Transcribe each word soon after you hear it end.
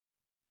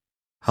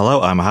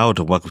Hello, I'm Howard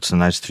and welcome to the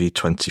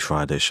 9320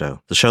 Friday show.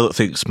 The show that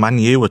thinks Man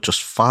U are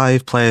just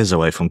 5 players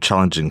away from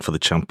challenging for the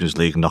Champions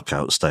League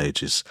knockout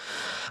stages.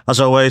 As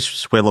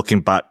always, we're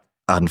looking back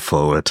and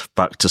forward,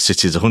 back to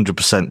City's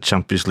 100%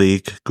 Champions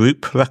League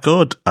group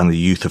record and the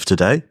youth of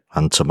today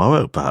and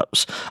tomorrow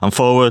perhaps, and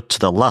forward to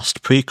the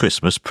last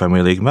pre-Christmas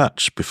Premier League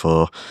match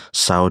before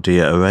Saudi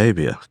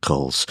Arabia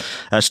calls.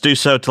 To do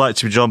so, delighted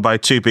to be joined by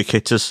 2 big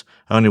hitters,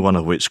 only one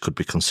of which could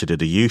be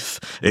considered a youth.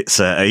 It's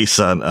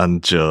Ahsan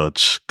and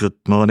George. Good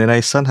morning,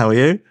 Ahsan. How are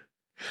you?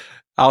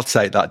 I'll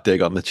take that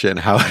dig on the chin.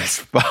 How it's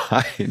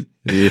fine.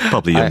 You're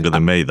probably younger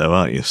than me, though,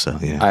 aren't you? So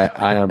yeah,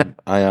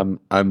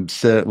 I'm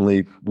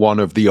certainly one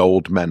of the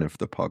old men of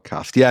the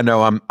podcast. Yeah,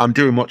 no, I'm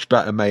doing much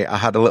better, mate. I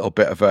had a little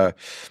bit of a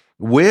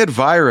weird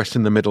virus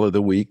in the middle of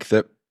the week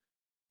that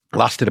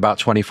lasted about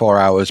 24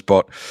 hours,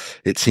 but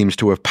it seems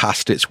to have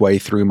passed its way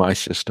through my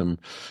system,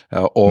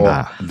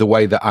 the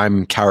way that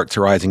I'm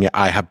characterizing it,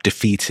 I have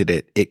defeated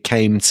it. It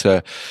came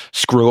to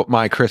screw up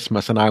my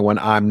Christmas, and I went,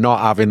 I'm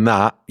not having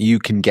that. You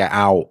can get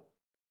out.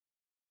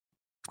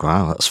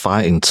 Wow, that's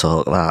fighting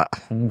talk, that.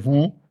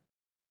 Mm-hmm.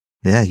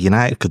 Yeah,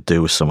 United could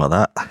do with some of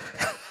that.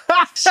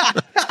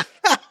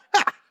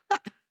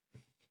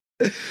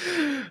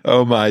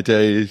 Oh my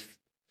days!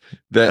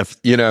 They're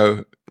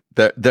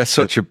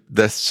such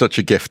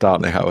a gift,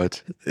 aren't they, Howard?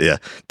 Yeah.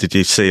 Did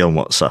you see on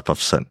WhatsApp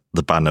I've sent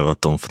the banner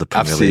I've done for the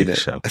Premier League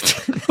show?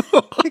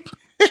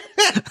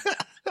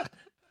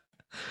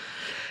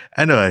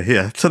 Anyway,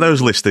 yeah, to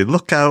those listening,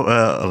 look out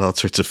on our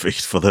Twitter feed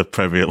for the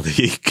Premier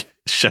League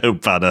show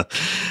banner,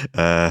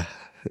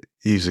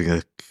 using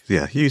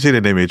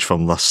an image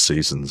from last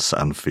season's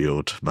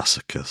Anfield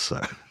massacre. So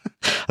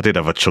I did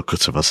have a chuckle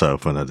to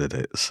myself when I did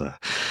it. So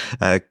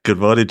good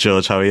morning,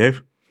 George. How are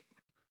you?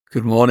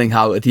 Good morning,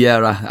 Howard.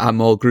 Yeah,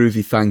 I'm all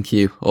groovy, thank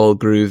you. All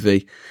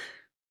groovy.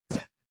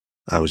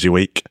 How was your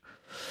week?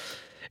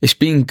 It's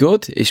been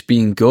good.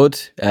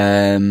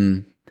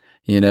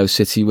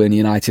 City win,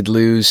 United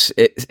lose.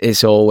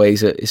 It's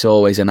always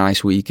a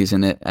nice week,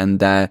 isn't it?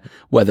 And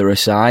weather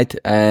aside,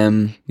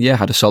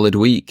 had a solid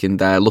week, and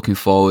looking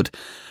forward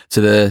to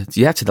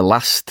the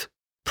last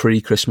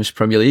pre-Christmas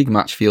Premier League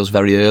match. Feels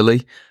very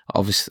early,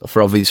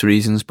 for obvious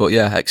reasons, but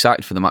yeah,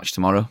 excited for the match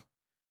tomorrow.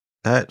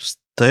 It's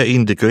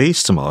 13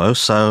 degrees tomorrow,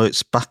 so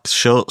it's back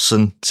shorts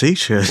and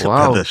t-shirts.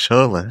 Wow. Better,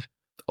 surely.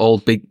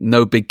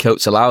 No big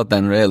coats allowed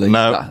then, really.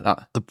 No.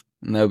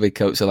 No big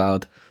coats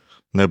allowed.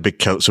 No big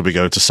coats will be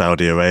going to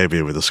Saudi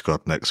Arabia with the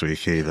squad next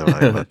week either,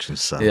 I imagine.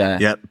 So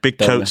yeah, big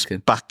coats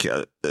back.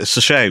 It's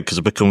a shame because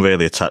I've become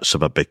really attached to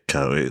my big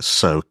coat. It's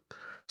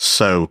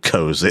so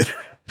cozy.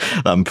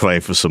 I'm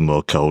praying for some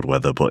more cold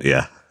weather, but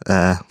yeah,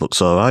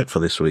 looks all right for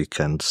this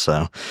weekend.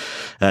 So,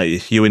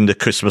 you in the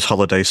Christmas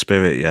holiday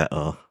spirit yet,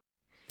 or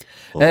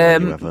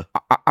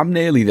I'm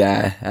nearly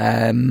there.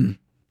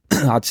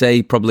 I'd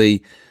say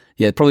probably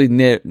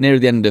near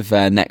the end of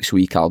next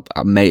week.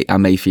 I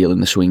may feel in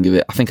the swing of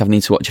it. I think I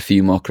need to watch a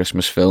few more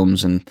Christmas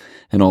films and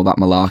all that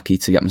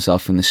malarkey to get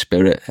myself in the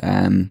spirit.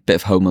 Bit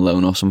of Home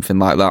Alone or something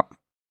like that.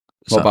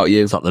 What about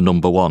you? Is that the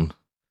number one?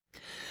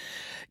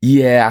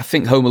 Yeah, I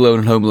think Home Alone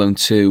and Home Alone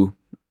 2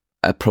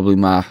 are probably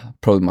my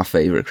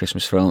favourite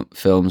Christmas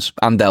films,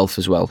 and Elf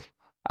as well.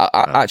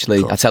 I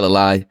tell a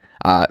lie.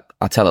 I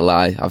tell a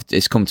lie.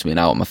 It's come to me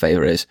now what my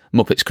favourite is.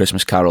 Muppets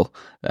Christmas Carol.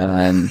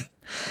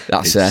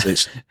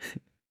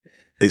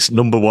 It's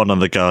number one on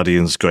the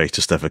Guardian's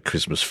greatest ever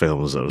Christmas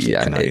films I was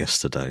looking at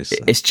yesterday. So.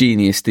 It's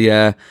genius.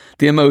 The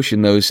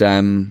emotion those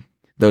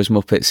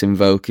Muppets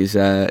invoke is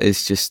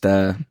just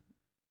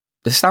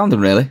astounding,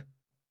 really.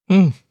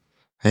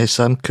 Hey,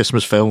 Sam,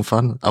 Christmas film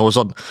fan. I was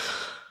on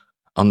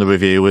the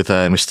review with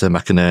Mr.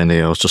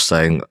 McInerney. I was just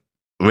saying,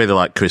 really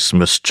like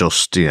Christmas,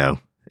 just,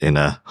 in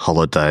a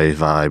holiday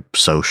vibe,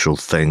 social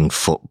thing,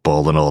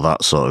 football and all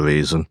that sort of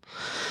reason.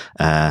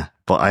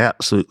 But I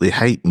absolutely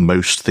hate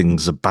most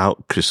things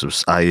about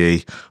Christmas,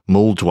 i.e.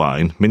 mulled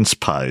wine, mince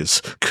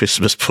pies,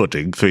 Christmas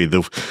pudding, three of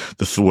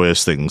the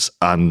worst things,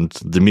 and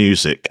the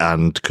music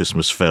and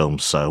Christmas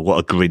films. So what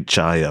a Grinch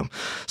I am.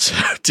 So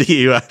do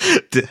you,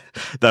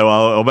 though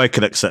I'll make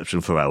an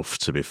exception for Elf,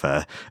 to be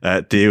fair.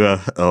 Do you,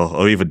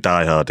 or even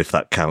Die Hard, if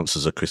that counts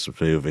as a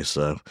Christmas movie.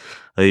 So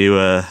are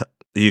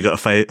you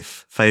got a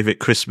favourite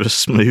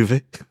Christmas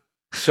movie?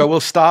 So we'll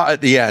start at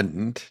the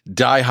end.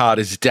 Die Hard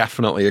is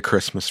definitely a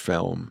Christmas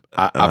film.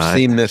 I've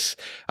seen this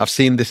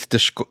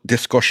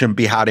discussion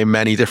be had in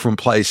many different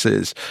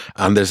places,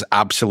 and there's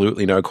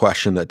absolutely no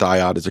question that Die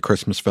Hard is a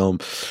Christmas film.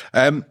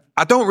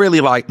 I don't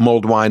really like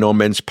mulled wine or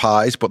mince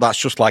pies, but that's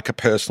just like a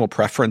personal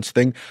preference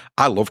thing.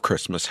 I love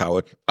Christmas,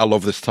 Howard. I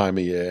love this time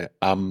of year.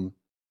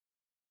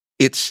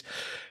 It's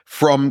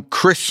from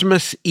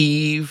Christmas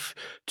Eve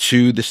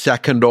to the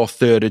 2nd or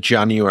 3rd of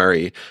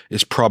January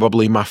is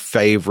probably my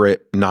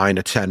favorite 9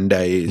 or 10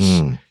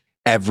 days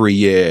every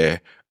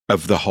year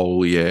of the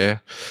whole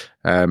year.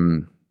 I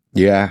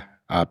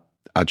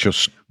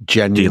just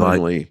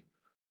genuinely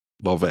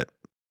love it.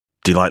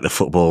 Do you like the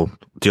football?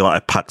 Do you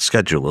like a packed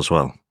schedule as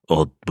well?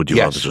 Or would you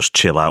rather just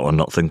chill out and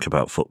not think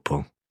about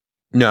football?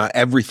 No,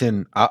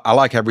 everything. I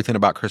like everything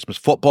about Christmas.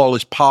 Football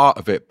is part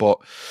of it, but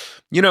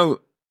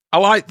I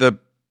like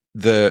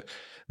the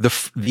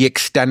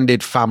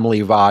extended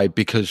family vibe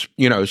because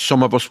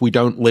some of us, we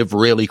don't live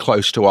really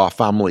close to our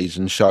families,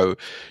 and so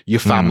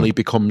your family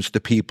becomes the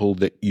people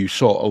that you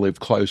sort of live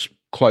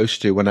close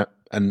to,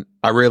 and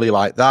I really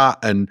like that.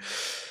 And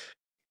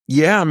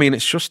yeah, I mean,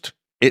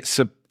 it's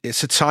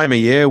a time of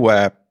year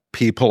where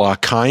people are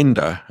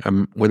kinder,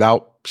 and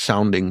without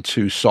sounding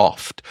too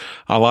soft,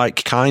 I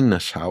like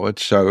kindness, Howard.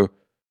 So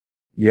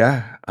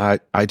yeah,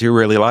 I do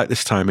really like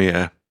this time of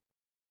year.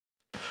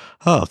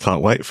 Oh, I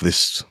can't wait for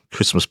this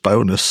Christmas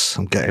bonus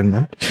I'm getting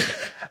then.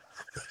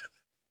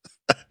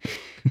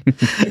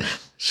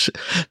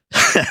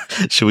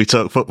 Should we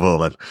talk football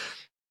then?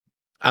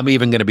 I'm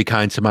even going to be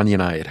kind to Man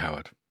United,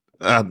 Howard.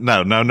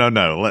 No.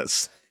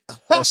 Let's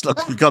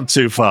not. We've gone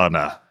too far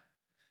now.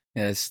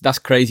 Yes, that's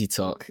crazy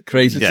talk.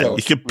 Crazy talk.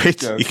 You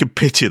can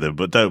pity them,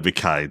 but don't be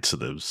kind to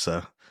them.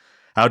 So,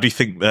 how do you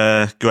think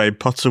Graham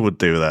Potter would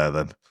do there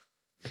then?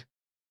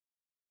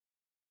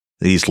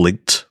 He's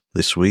linked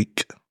this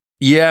week.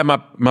 Yeah, my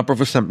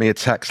brother sent me a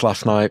text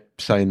last night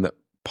saying that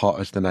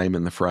Potter's the name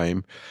in the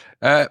frame.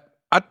 I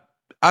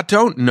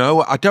don't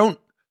know.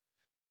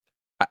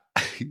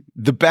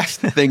 The best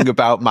thing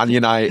about Man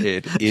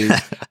United is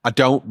I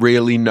don't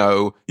really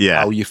know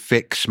how you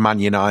fix Man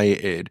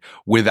United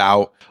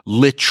without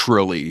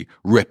literally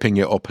ripping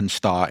it up and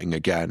starting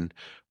again.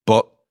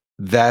 But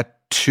they're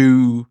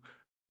too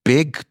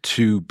big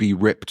to be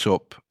ripped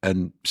up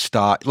and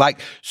start.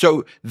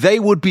 So they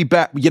would be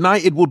better.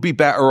 United would be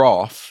better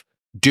off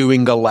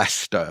doing a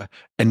Leicester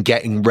and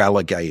getting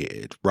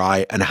relegated,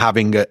 right? And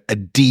having a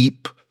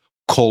deep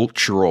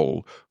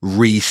cultural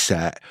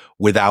reset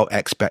without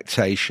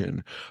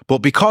expectation. But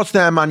because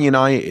they're Man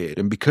United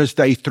and because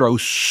they throw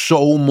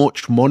so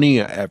much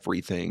money at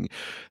everything,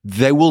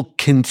 they will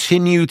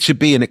continue to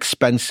be an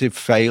expensive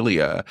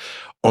failure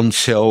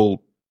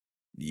until,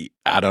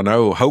 I don't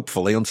know,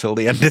 hopefully until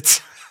the end of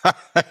time.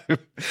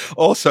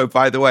 Also,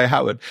 by the way,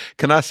 Howard,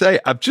 can I say,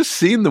 I've just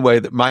seen the way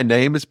that my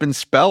name has been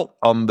spelt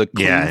on the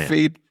clean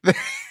feed.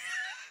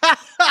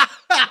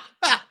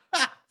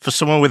 For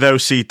someone with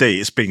OCD,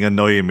 it's been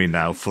annoying me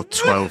now for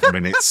 12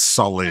 minutes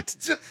solid.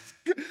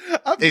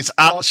 It's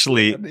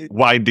actually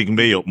winding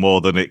me up more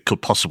than it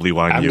could possibly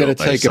wind you up. I'm going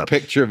to take a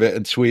picture of it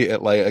and tweet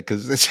it later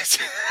because this is...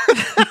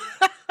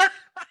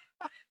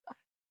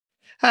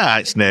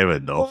 it's near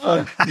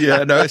enough.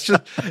 Yeah, no,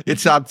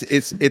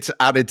 it's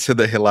added to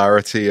the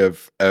hilarity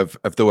of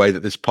the way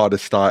that this pod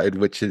has started,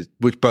 which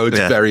bodes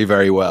very,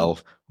 very well.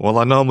 Well,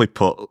 I normally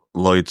put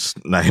Lloyd's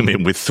name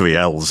in with 3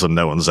 L's and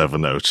no one's ever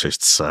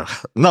noticed. So,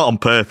 not on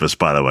purpose,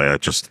 by the way. I'm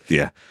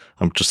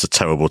just a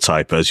terrible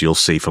typer, as you'll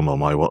see from all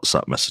my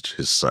WhatsApp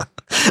messages. So.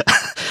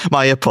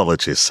 My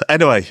apologies.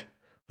 Anyway,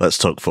 let's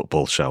talk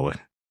football, shall we?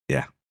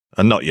 Yeah.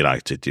 And not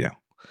United,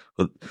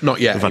 Not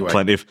yet. We've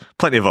had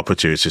plenty of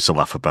opportunities to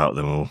laugh about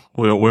them.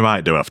 We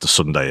might do after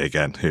Sunday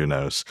again. Who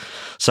knows?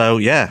 So,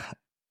 yeah.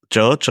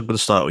 George, I'm going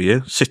to start with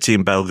you. City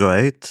in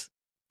Belgrade. Did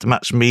the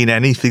match mean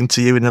anything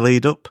to you in the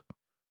lead up?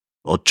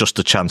 Or just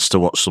a chance to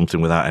watch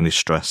something without any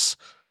stress?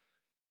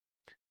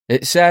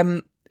 It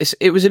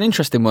was an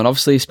interesting one,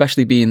 obviously,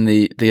 especially being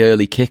the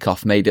early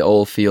kickoff made it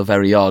all feel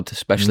very odd.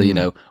 Especially,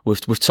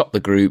 we've topped the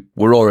group,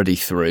 we're already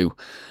through.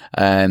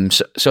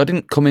 So I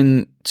didn't come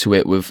into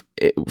it with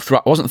it.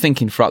 I wasn't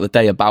thinking throughout the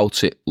day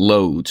about it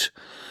loads,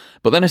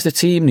 but then as the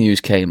team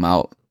news came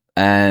out,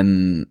 I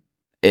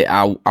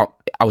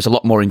was a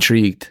lot more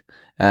intrigued.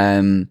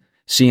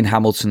 Seeing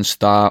Hamilton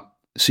start.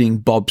 Seeing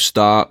Bobb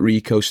start,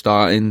 Rico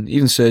starting,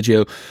 even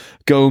Sergio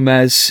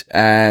Gomez.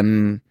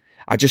 I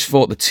just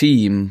thought the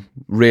team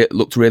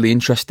looked really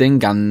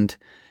interesting and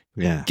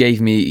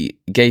gave me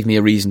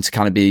a reason to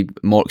kind of be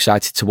more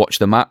excited to watch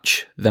the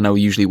match than I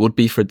usually would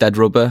be for a dead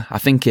rubber. I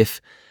think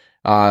if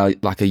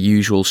like a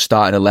usual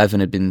starting 11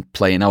 had been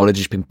playing, I would have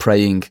just been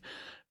praying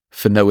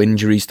for no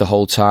injuries the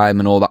whole time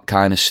and all that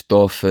kind of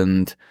stuff,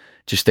 and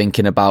just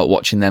thinking about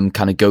watching them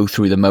kind of go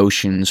through the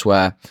motions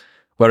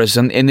Whereas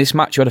in this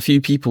match, you had a few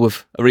people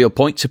with a real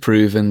point to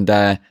prove, and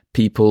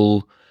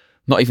people,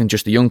 not even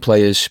just the young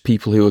players,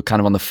 people who were kind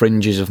of on the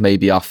fringes of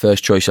maybe our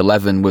first choice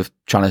 11 with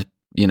trying to,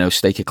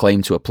 stake a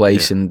claim to a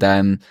place. Yeah.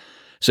 And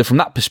so from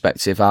that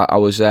perspective, I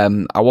was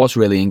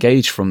really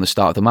engaged from the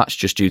start of the match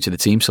just due to the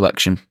team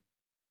selection.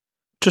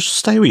 Just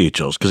stay with you,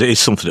 Jules, because it is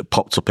something that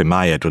popped up in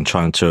my head when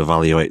trying to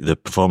evaluate the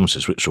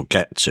performances, which we'll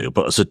get to.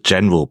 But as a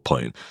general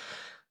point,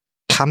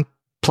 can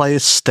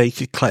players stake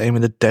a claim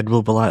in a dead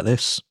rubber like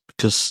this?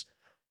 Because...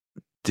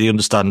 do you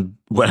understand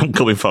where I'm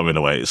coming from in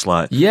a way? It's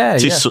like,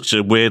 it is such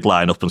a weird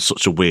lineup and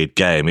such a weird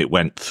game. It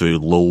went through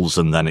lulls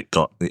and then it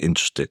got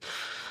interesting.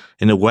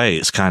 In a way,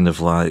 it's kind of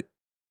like,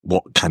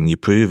 what can you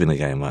prove in a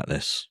game like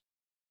this?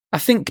 I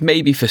think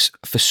maybe for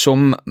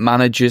some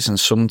managers and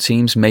some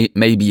teams,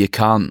 maybe you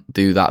can't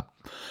do that.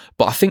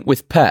 But I think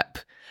with Pep,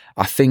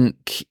 I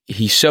think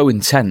he's so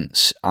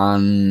intense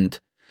and,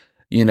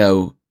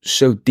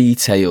 so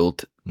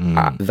detailed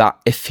that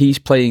if he's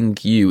playing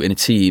you in a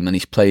team and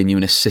he's playing you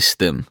in a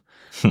system,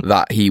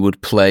 that he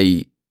would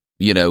play,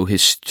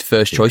 his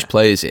first choice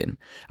players in,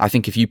 I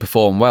think if you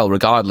perform well,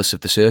 regardless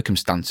of the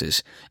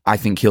circumstances, I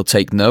think he'll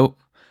take note.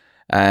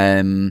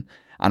 And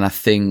I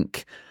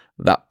think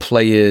that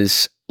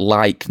players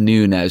like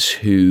Nunes,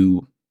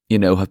 who,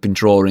 have been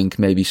drawing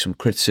maybe some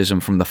criticism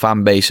from the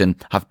fan base and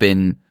have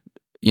been,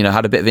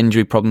 had a bit of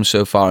injury problems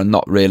so far and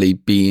not really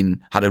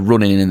had a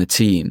run in the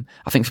team.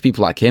 I think for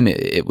people like him,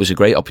 it was a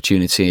great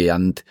opportunity,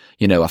 and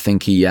I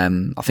think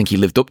he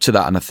lived up to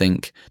that, and I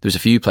think there was a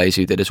few players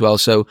who did as well.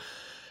 So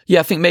yeah,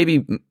 I think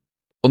maybe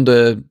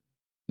under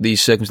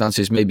these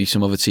circumstances, maybe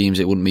some other teams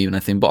it wouldn't mean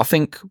anything. But I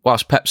think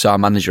whilst Pep's our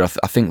manager,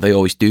 I think they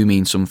always do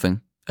mean something,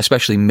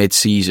 especially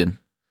mid-season.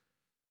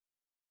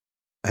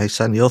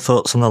 Ahsan, your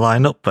thoughts on the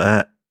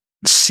lineup?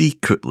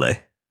 Secretly,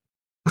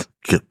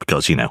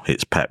 because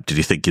it's Pep, did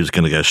you think he was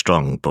going to go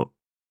strong? But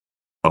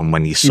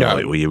when you saw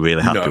it, were you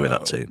really happy with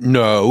that team?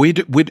 No,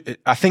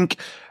 I think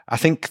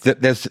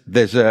that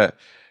there's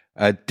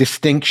a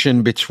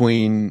distinction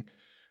between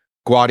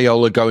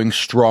Guardiola going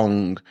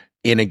strong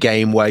in a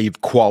game where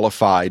you've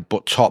qualified,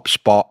 but top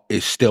spot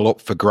is still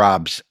up for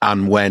grabs,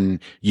 and when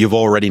you've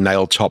already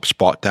nailed top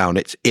spot down,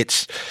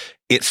 it's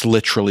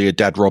literally a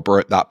dead rubber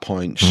at that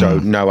point. So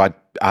no, I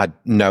had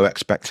no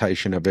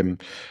expectation of him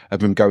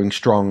going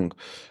strong.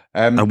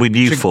 And we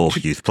knew four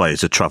youth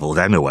players had travelled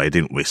anyway,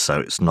 didn't we? So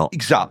it's not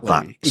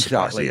exactly.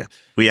 Yeah.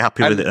 Were you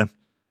happy with it then?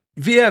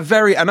 Yeah,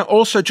 very. And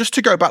also, just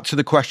to go back to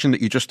the question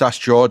that you just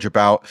asked George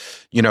about,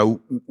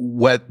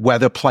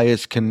 whether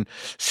players can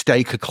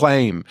stake a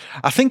claim.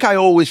 I think I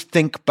always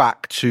think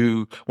back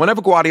to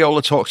whenever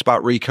Guardiola talks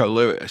about Rico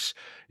Lewis,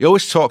 he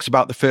always talks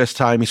about the first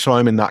time he saw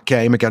him in that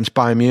game against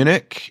Bayern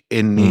Munich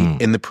in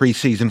the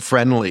preseason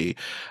friendly,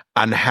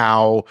 and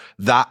how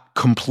that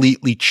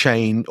completely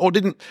changed, or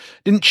didn't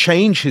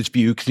change his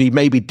view, because he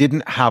maybe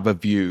didn't have a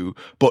view,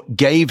 but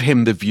gave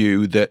him the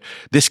view that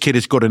this kid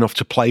is good enough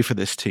to play for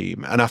this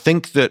team. And I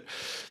think that,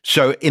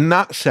 so in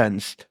that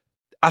sense,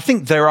 I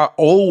think there are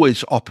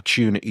always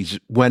opportunities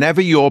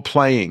whenever you're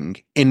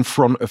playing in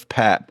front of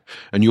Pep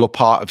and you're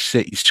part of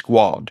City's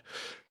squad.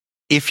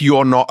 If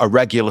you're not a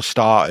regular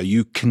starter,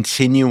 you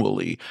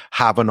continually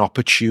have an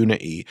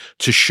opportunity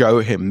to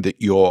show him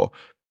that you're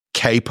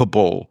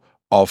capable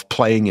of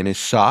playing in his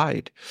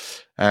side.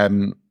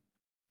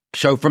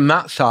 So from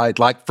that side,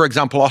 like, for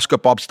example, Oscar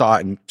Bobb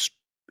starting,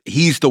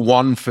 he's the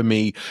one for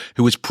me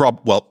who is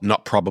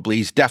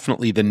he's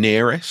definitely the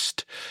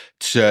nearest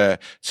to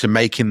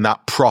making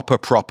that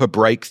proper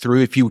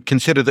breakthrough. If you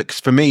consider that,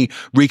 'cause for me,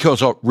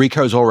 Rico's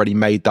already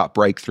made that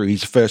breakthrough.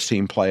 He's a first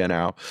team player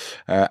now.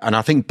 And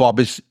I think Bobb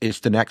is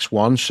the next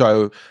one.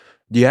 So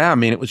yeah, I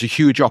mean, it was a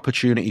huge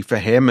opportunity for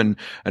him and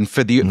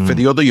for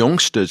the other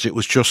youngsters. It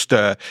was just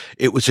a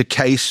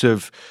case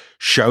of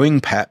showing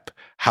Pep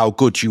how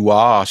good you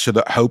are, so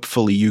that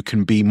hopefully you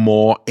can be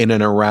more in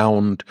and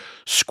around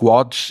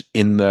squads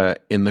in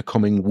the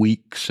coming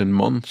weeks and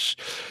months.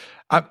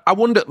 I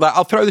wonder, like,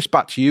 I'll throw this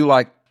back to you.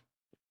 Like,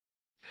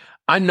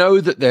 I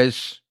know that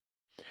there's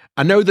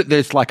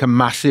like a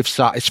massive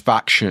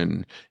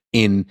satisfaction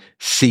in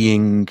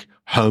seeing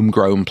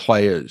homegrown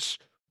players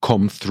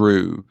come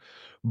through.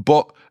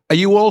 But do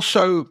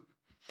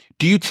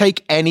you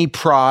take any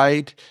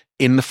pride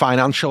in the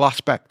financial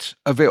aspect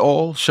of it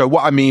all? So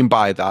what I mean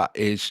by that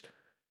is,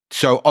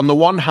 so on the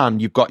one hand,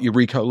 you've got your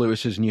Rico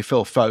Lewis's and your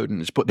Phil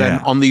Fodens, but then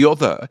on the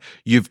other,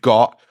 you've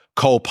got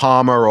Cole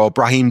Palmer or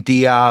Brahim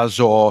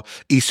Diaz or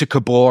Issa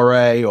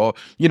Kabore, or,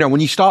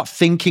 when you start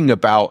thinking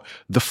about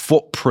the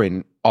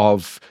footprint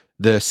of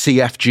the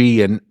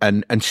CFG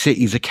and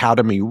City's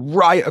academy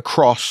right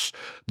across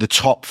the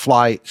top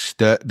flights,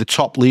 the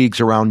top leagues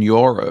around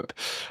Europe.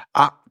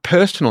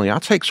 Personally, I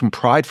take some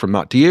pride from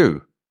that. Do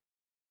you?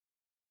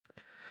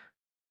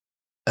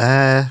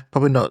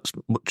 Probably not as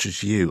much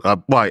as you.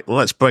 Right,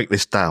 let's break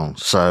this down.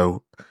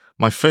 So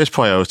my first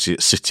priority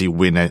at City,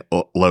 win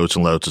loads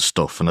and loads of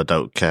stuff, and I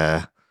don't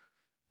care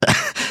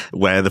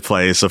where the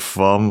players are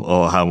from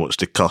or how much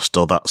they cost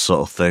or that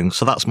sort of thing.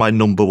 So that's my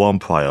number one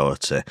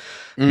priority.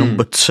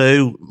 Number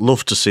two,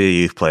 love to see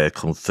a youth player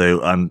come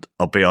through. And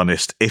I'll be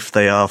honest, if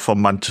they are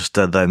from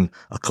Manchester, then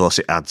of course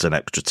it adds an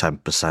extra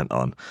 10%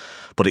 on.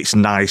 But it's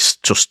nice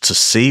just to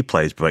see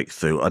players break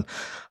through. And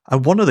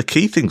one of the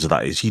key things of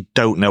that is you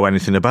don't know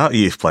anything about a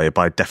youth player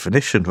by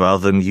definition,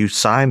 rather than you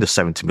signed a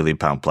 £70 million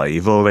player.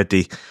 You've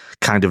already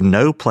kind of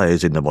know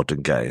players in the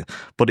modern game,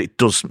 but it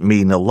does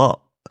mean a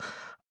lot.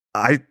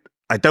 I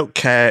don't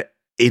care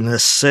in a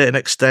certain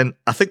extent.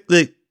 I think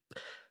the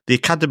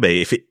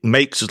academy, if it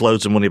makes us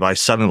loads of money by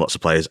selling lots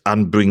of players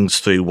and brings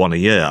through one a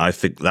year, I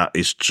think that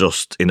is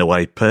just, in a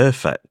way,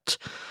 perfect.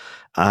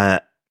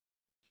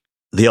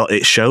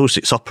 It shows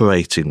it's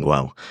operating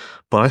well.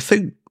 But I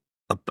think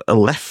a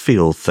left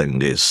field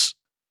thing is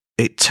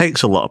it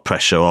takes a lot of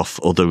pressure off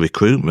other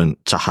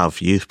recruitment to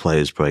have youth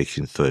players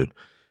breaking through.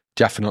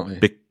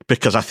 Definitely.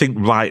 Because I think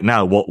right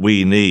now what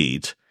we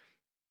need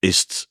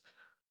is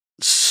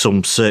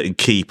some certain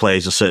key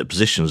players in certain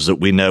positions that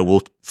we know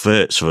will,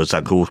 for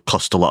example, will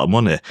cost a lot of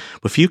money.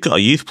 But if you've got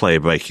a youth player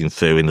breaking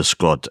through in the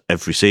squad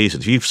every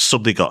season, if you've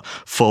suddenly got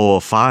 4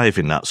 or 5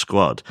 in that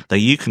squad, then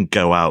you can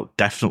go out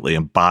definitely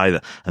and buy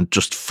that and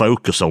just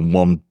focus on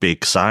one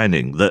big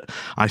signing that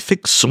I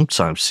think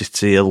sometimes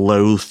City are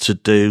loath to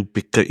do,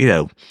 because,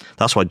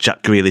 that's why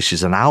Jack Grealish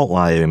is an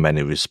outlier in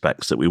many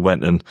respects, that we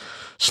went and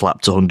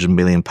slapped £100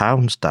 million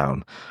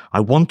down. I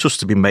want us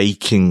to be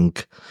making,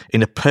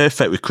 in a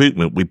perfect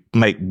recruitment, we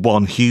make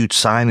one huge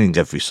signing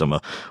every summer,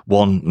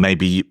 one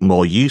maybe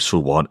more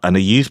useful one, and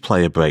a youth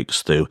player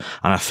breaks through.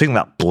 And I think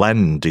that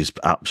blend is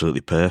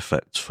absolutely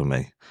perfect for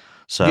me.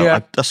 So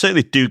yeah. I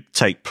certainly do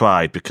take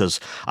pride, because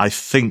I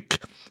think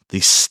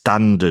the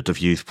standard of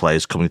youth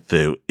players coming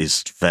through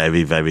is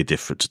very, very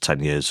different to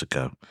 10 years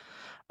ago.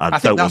 I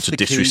don't want to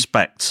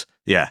disrespect.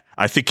 Yeah,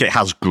 I think it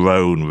has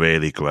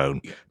really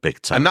grown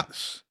big time. And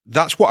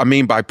that's what I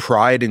mean by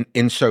pride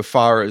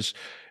insofar as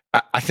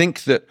I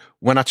think that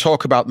when I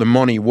talk about the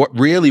money, what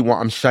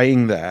I'm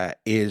saying there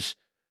is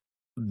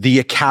the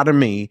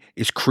academy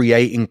is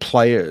creating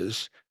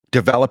players,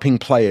 developing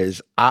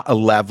players at a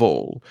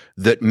level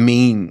that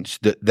means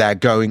that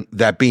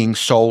they're being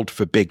sold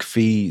for big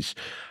fees.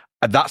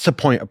 And that's a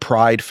point of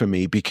pride for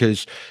me,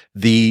 because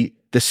the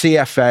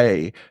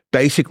CFA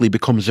basically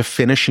becomes a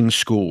finishing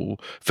school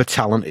for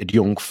talented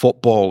young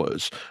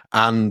footballers.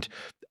 And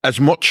as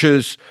much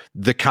as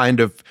the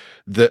kind of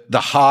the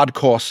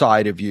hardcore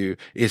side of you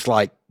is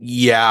like,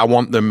 yeah, I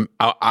want them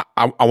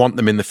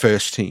in the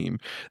first team,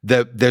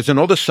 there's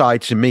another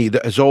side to me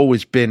that has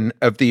always been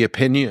of the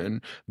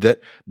opinion that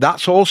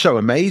that's also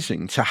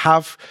amazing to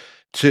have,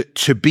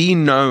 to be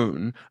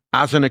known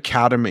as an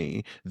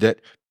academy that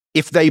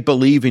if they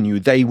believe in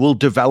you, they will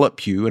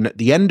develop you. And at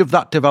the end of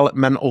that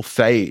developmental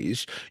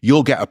phase,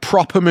 you'll get a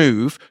proper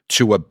move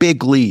to a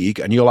big league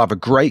and you'll have a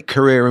great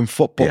career in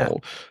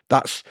football.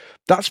 Yeah.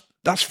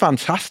 That's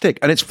fantastic.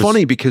 And it's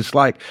funny because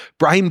like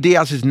Brahim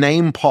Diaz's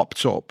name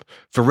popped up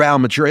for Real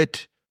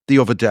Madrid the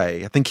other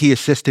day. I think he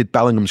assisted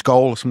Bellingham's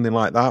goal or something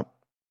like that.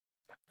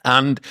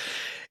 And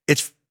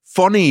it's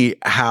funny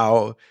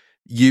how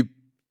you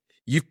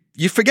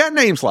forget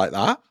names like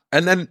that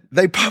and then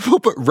they pop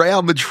up at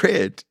Real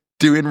Madrid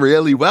doing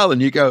really well, and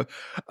you go,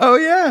 "Oh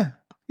yeah,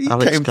 he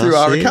Alex came through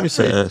our academy." Was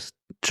at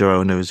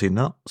Girona, is he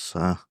not?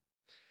 So.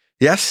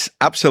 Yes,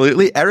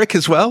 absolutely. Eric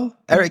as well.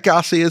 Eric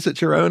Garcia's at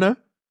Girona.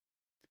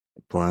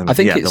 I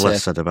think the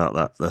less said about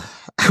that.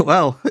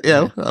 Well,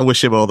 I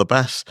wish him all the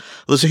best.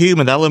 There's a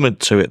human element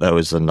to it, though,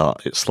 is there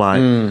not? It's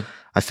like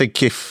I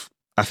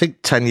think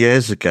 10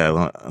 years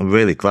ago, I'm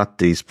really glad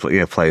these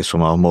players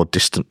from our more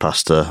distant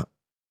past are,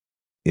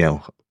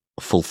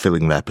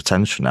 fulfilling their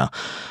potential now.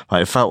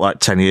 Like, it felt like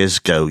 10 years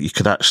ago,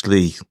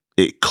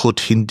 it could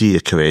hinder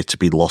your career to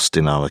be lost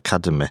in our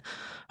academy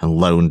and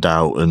loaned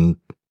out and,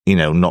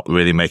 not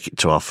really make it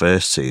to our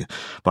first team.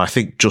 But I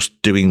think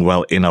just doing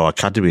well in our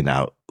academy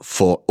now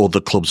for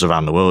other clubs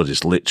around the world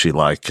is literally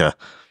like a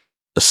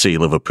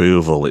seal of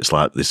approval. It's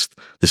like this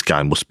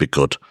guy must be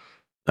good.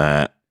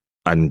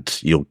 And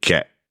you'll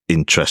get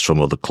interest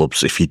from other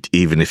clubs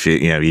even if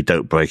you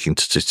don't break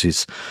into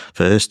City's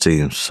first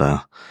team. So,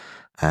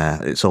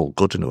 it's all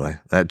good in a way.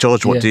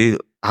 George,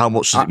 how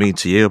much does it mean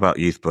to you about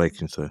youth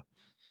breaking through?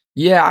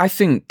 Yeah, I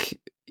think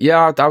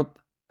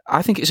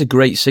it's a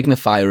great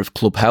signifier of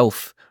club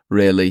health,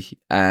 really,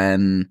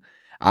 and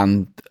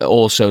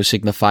also a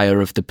signifier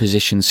of the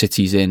position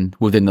City's in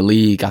within the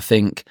league. I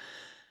think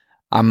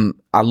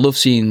I love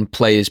seeing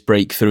players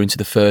break through into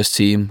the first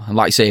team, and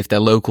like you say, if they're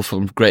local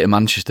from Greater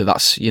Manchester,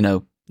 that's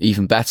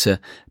even better.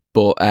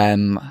 But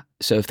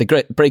so if they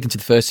break into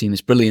the first team,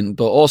 it's brilliant.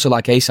 But also,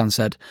 like Ahsan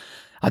said,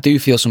 I do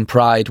feel some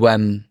pride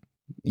when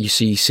you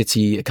see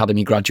City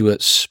Academy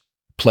graduates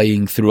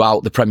playing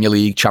throughout the Premier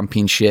League,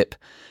 Championship,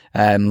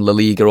 La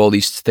Liga, all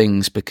these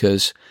things,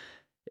 because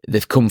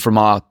they've come from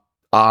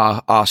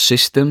our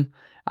system.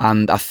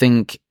 And I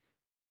think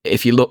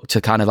if you look to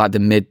kind of like the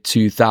mid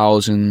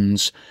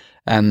 2000s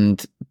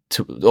and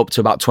up to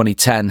about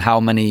 2010,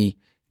 how many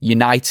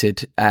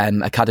United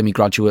Academy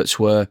graduates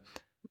were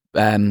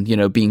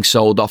being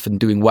sold off and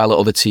doing well at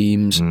other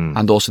teams,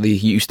 and also they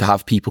used to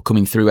have people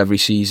coming through every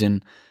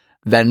season.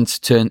 Then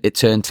it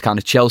turned to kind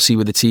of Chelsea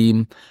with the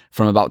team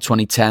from about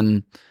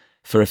 2010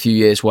 for a few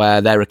years,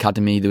 where their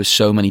academy, there was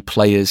so many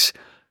players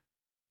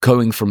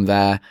going from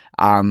there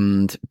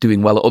and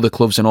doing well at other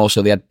clubs, and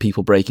also they had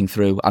people breaking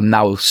through. And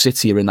now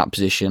City are in that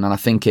position, and I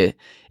think it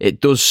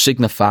does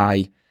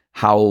signify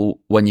how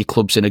when your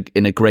club's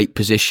in a great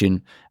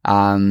position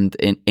and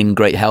in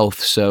great health.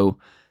 So.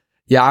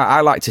 Yeah,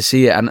 I like to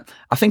see it, and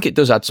I think it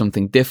does add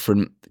something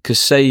different,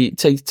 because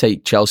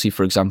take Chelsea,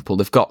 for example.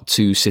 They've got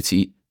two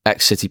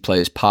ex-City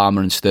players,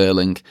 Palmer and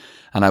Sterling,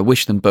 and I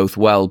wish them both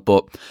well.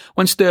 But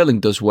when Sterling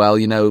does well,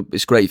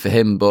 it's great for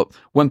him. But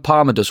when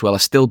Palmer does well, I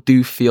still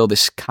do feel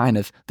this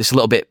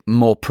little bit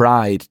more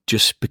pride,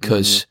 just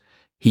because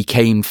he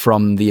came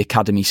from the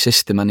academy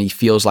system and he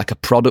feels like a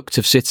product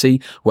of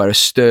City, whereas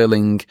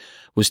Sterling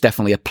was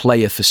definitely a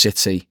player for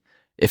City,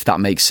 if that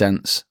makes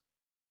sense.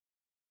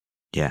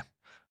 Yeah.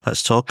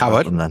 Let's talk Howard,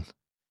 about them then.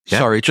 Yeah.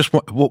 Sorry, just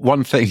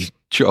one thing,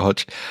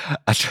 George.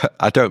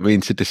 I don't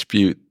mean to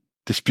dispute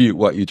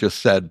what you just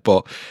said,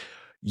 but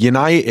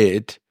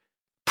United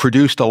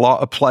produced a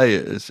lot of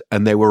players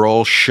and they were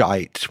all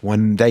shite.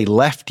 When they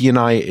left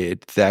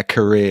United, their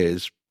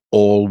careers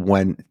all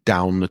went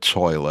down the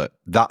toilet.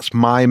 That's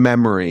my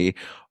memory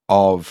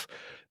of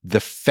the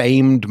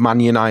famed Man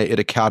United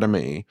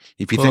Academy.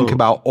 If you think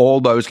about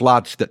all those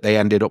lads that they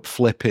ended up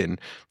flipping,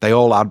 they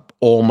all had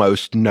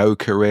almost no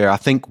career. I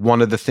think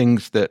one of the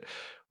things that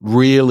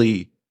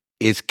really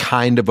is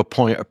kind of a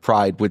point of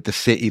pride with the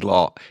City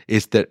lot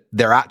is that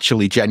they're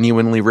actually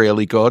genuinely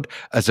really good,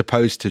 as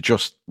opposed to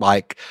just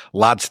like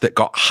lads that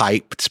got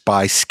hyped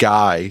by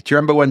Sky. Do you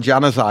remember when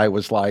Januzaj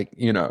was like,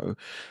 you know,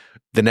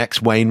 the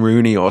next Wayne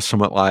Rooney or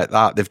something like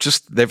that?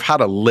 They've had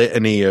a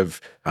litany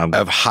of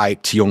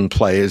hyped young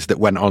players that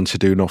went on to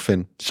do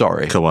nothing.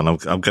 Sorry. Come on, I'm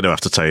going to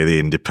have to tell you the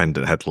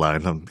Independent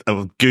headline. I'm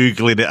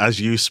Googling it as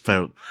you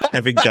spoke.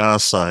 Kevin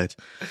Garside.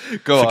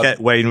 Forget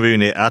on. Wayne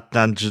Rooney.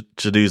 Adnan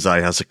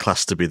Januzaj has a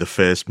class to be the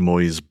first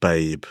Moyes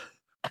babe.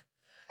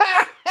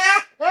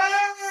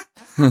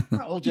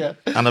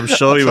 And I'm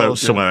sure he wrote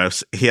somewhere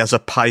else, he has a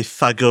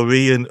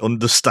Pythagorean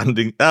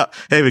understanding.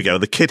 Here we go.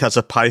 The kid has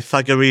a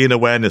Pythagorean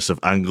awareness of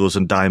angles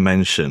and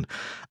dimension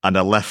and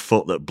a left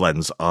foot that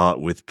blends art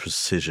with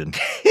precision.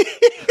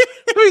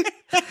 I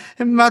mean,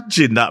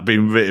 imagine that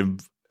being written.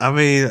 I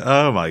mean,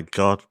 oh my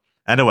God.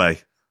 Anyway,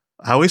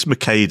 how is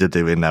Makeda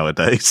doing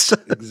nowadays?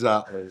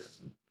 Exactly.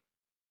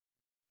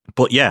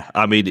 But yeah,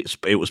 I mean,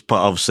 it was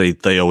obviously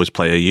they always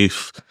play a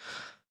youth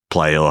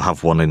player or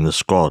have one in the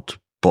squad,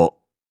 but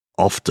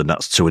often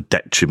that's to a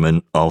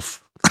detriment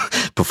of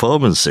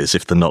performances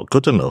if they're not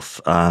good enough.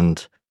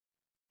 And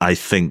I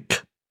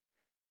think,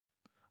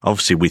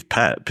 obviously with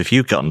Pep, if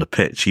you get on the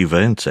pitch, you've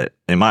earned it.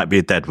 It might be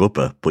a dead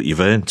rubber, but you've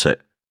earned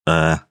it.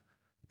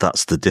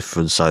 That's the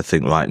difference, I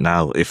think, right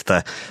now. If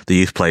the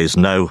youth players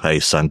know,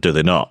 Ahsan, do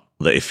they not,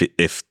 that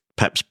if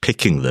Pep's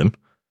picking them,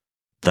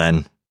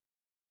 then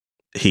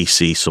he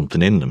sees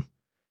something in them.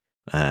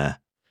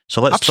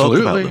 So let's talk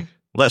about them.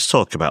 Let's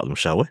talk about them,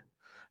 shall we?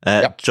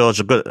 Yep. George,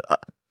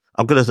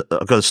 I'm going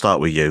to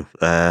start with you.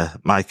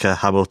 Micah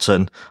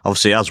Hamilton,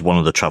 obviously, as one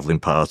of the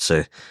travelling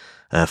party,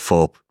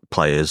 4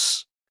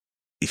 players.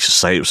 You should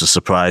say it was a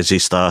surprise he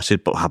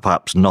started, but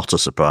perhaps not a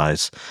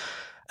surprise.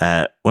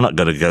 We're not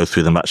going to go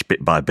through the match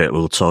bit by bit.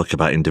 We'll talk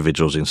about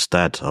individuals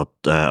instead.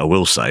 I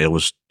will say I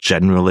was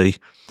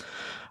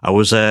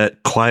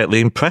quietly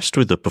impressed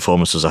with the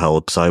performance as a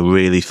whole, because I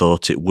really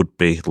thought it would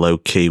be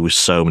low-key with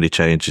so many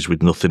changes,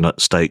 with nothing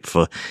at stake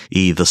for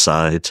either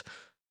side.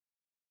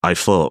 I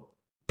thought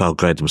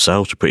Belgrade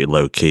themselves were pretty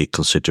low-key,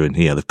 considering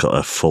they've got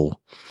a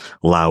full,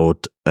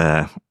 loud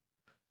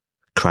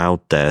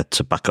crowd there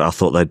to back up. I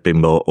thought they'd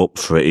been more up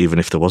for it, even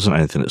if there wasn't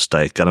anything at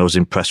stake. And I was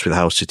impressed with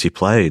how City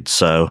played.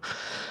 So,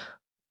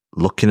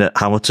 looking at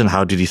Hamilton,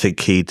 how did you think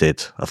he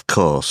did? Of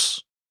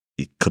course,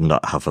 he could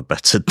not have a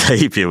better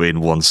debut in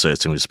one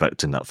certain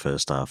respect in that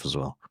first half as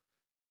well.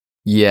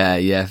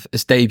 Yeah.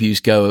 As debuts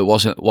go, it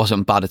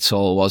wasn't bad at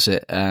all, was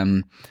it?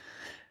 I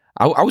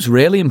was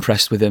really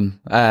impressed with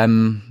him.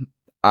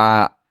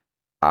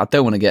 I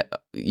don't want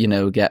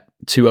to get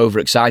too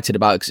overexcited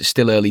about it because it's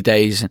still early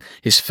days,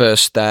 his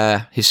first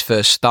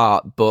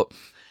start, but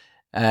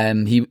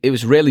it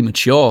was really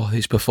mature,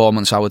 his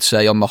performance, I would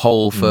say, on the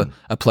whole, for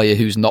a player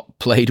who's not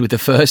played with the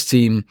first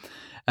team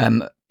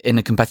in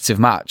a competitive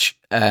match.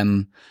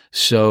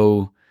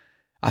 So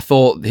I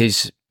thought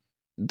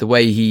the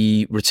way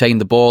he retained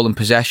the ball and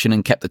possession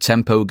and kept the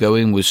tempo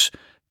going was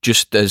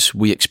just as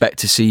we expect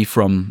to see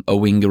from a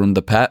winger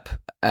under Pep.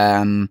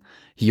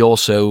 He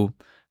also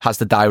has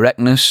the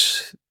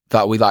directness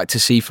that we like to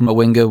see from a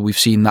winger. We've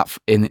seen that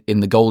in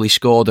the goal he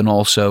scored, and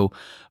also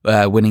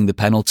winning the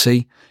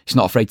penalty. He's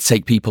not afraid to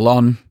take people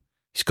on.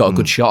 He's got a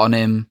good shot on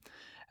him.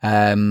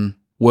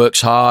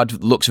 Works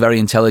hard, looks very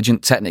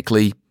intelligent,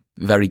 technically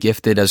very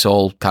gifted, as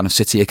all kind of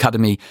City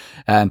Academy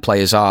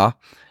players are.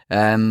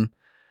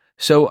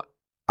 So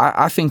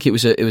I think it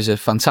was a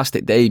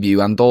fantastic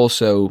debut, and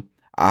also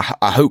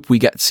I hope we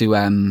get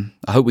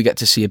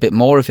to see a bit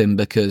more of him,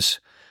 because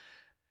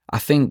I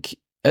think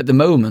at the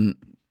moment,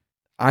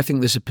 I think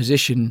there's a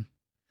position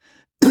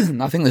in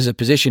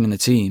the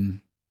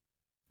team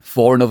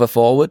for another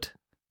forward,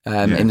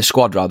 in the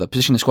squad rather,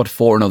 position in the squad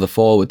for another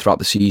forward throughout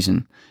the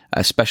season,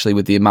 especially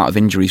with the amount of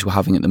injuries we're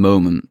having at the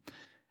moment.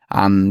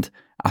 And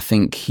I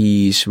think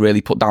he's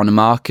really put down a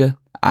marker,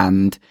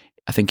 and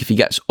I think if he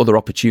gets other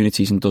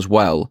opportunities and does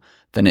well,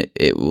 then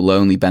it will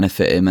only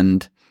benefit him,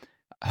 and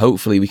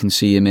hopefully we can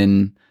see him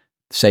in,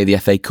 say, the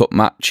FA Cup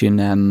match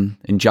in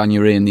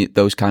January and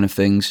those kind of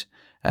things.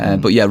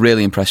 But yeah,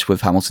 really impressed with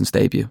Hamilton's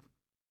debut.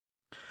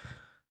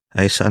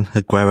 Ahsan,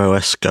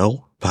 Aguero-esque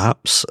goal,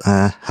 perhaps.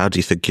 How do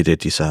you think you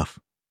did yourself?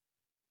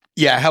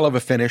 Yeah, hell of a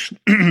finish.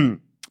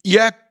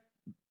 Yeah,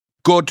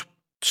 good,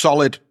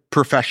 solid,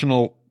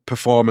 professional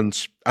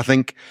performance. I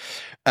think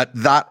at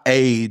that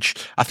age,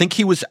 I think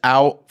he was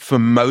out for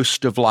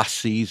most of last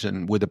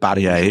season with a bad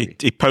injury. Yeah,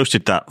 he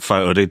posted that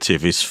photo, didn't he,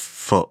 of his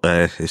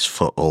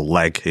foot or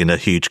leg in a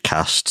huge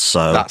cast.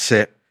 So that's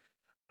it.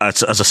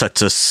 As I said,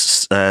 to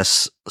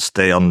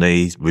stay on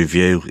the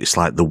review, it's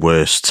like the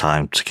worst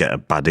time to get a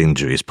bad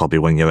injury is probably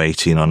when you're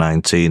 18 or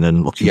 19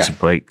 and looking to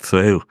break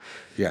through.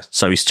 Yes.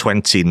 So he's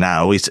 20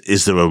 now.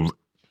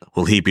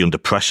 Will he be under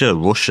pressure, a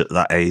rush at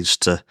that age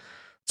to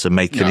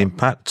make an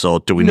impact, or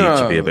do we need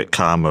to be a bit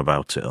calmer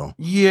about it all?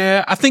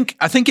 Yeah, I think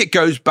it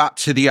goes back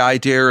to the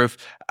idea of,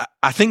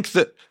 I think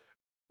that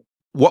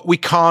what we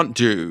can't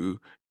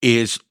do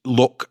is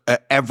look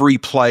at every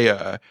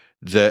player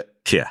that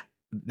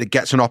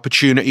gets an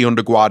opportunity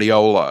under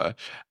Guardiola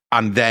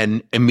and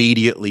then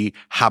immediately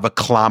have a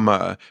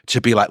clamour to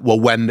be like, well,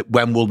 when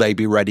will they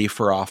be ready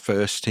for our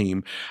first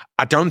team?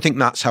 I don't think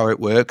that's how it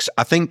works.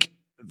 I think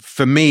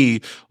for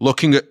me,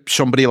 looking at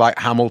somebody like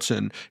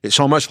Hamilton, it's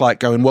almost like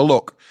going, well,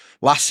 look,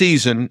 last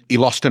season, he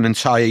lost an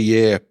entire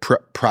year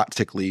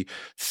practically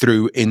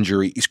through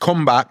injury. He's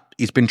come back.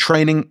 He's been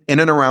training in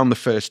and around the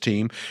first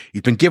team.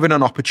 He's been given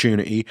an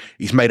opportunity.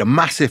 He's made a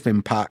massive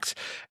impact.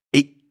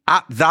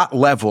 At that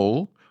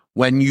level,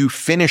 when you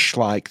finish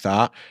like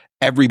that,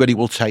 everybody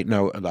will take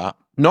note of that.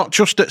 Not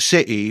just at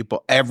City,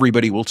 but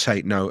everybody will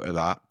take note of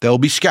that. There'll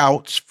be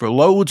scouts for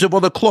loads of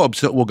other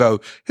clubs that will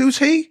go, who's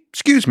he?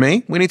 Excuse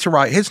me, we need to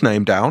write his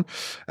name down.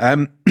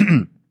 And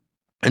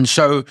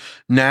so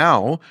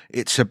now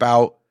it's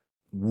about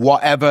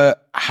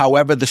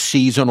however the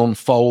season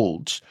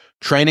unfolds,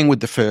 training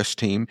with the first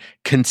team,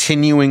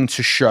 continuing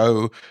to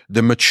show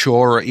the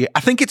maturity.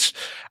 I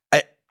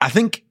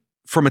think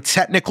from a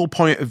technical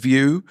point of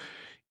view,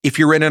 if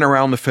you're in and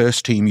around the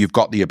first team, you've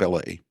got the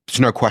ability.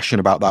 There's no question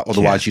about that.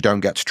 Otherwise, you don't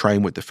get to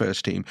train with the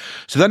first team.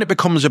 So then it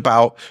becomes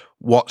about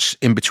what's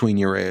in between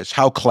your ears.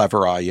 How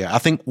clever are you? I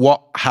think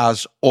what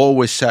has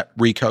always set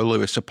Rico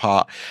Lewis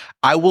apart,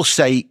 I will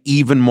say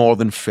even more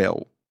than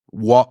Phil,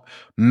 what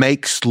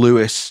makes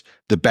Lewis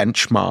the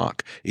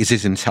benchmark is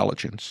his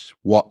intelligence.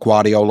 What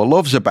Guardiola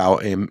loves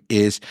about him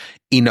is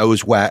he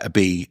knows where to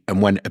be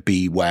and when to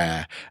be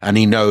where, and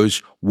he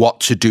knows what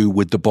to do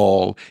with the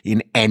ball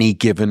in any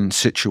given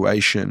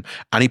situation.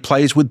 And he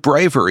plays with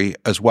bravery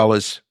as well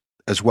as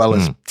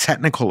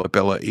technical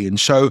ability. And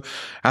so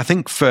I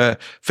think for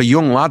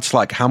young lads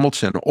like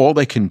Hamilton, all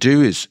they can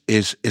do is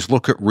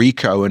look at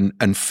Rico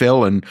and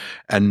Phil and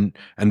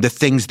the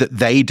things that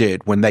they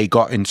did when they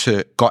got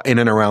in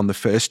and around the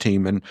first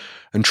team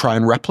and try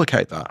and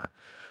replicate that.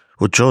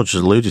 Well, George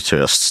alluded to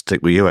it. I'll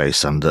stick with you,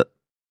 Ahsan, that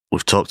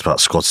we've talked about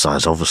squad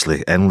size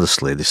obviously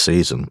endlessly this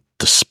season.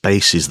 The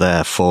space is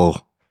there for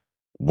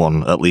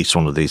at least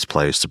one of these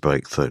players to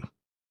break through.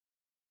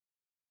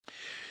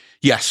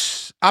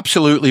 Yes,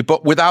 absolutely.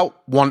 But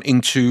without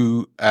wanting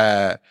to,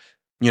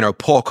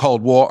 pour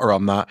cold water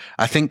on that,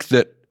 I think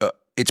that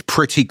it's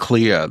pretty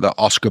clear that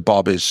Oscar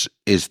Bobb is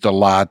the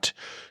lad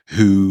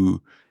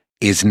who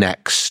is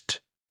next.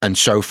 And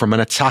so from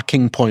an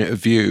attacking point of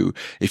view,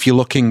 if you're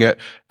looking at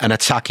an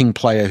attacking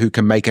player who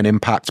can make an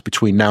impact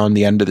between now and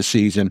the end of the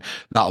season,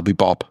 that'll be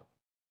Bobb.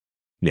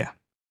 Yeah.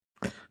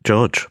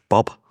 George,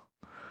 Bobb.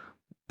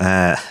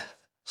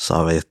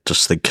 Sorry,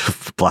 just think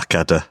of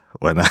Blackadder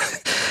when I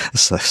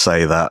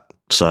say that.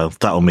 So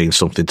that'll mean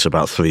something to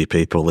about 3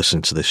 people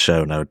listening to this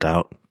show, no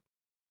doubt.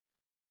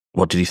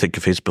 What did you think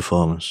of his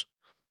performance?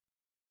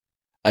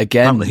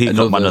 Again, he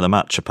got man of the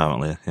match,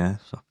 apparently.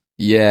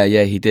 Yeah,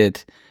 yeah, he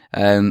did.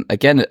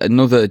 Again,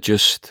 another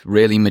just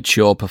really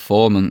mature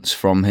performance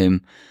from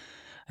him.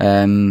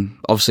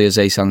 Obviously, as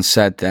Ahsan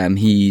said,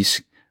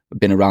 he's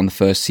been around the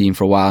first team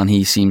for a while, and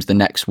he seems the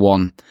next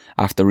one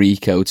after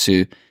Rico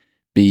to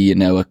be,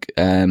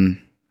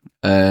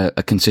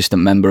 a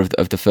consistent member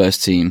of the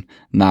first team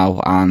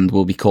now, and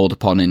will be called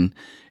upon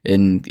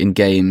in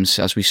games,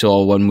 as we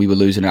saw when we were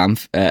losing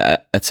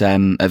at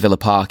Villa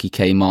Park. He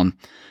came on,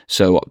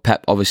 so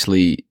Pep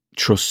obviously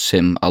trusts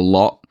him a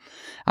lot,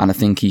 and I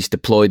think he's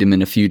deployed him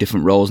in a few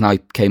different roles. Now he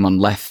came on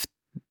left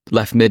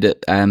mid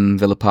at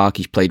Villa Park.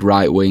 He's played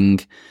right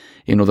wing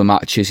in other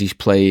matches. He's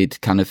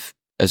played kind of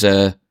as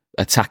a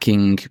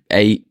attacking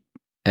 8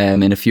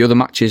 in a few other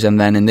matches, and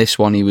then in this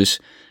one he was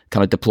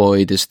kind of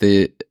deployed as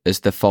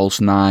the false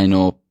 9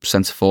 or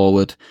centre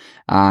forward,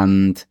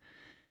 and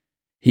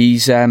he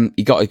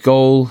got a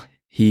goal.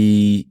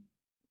 He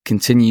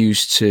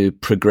continues to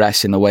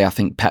progress in the way I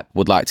think Pep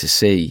would like to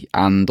see,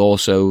 and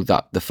also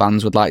that the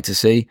fans would like to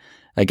see.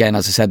 Again,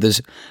 as I said,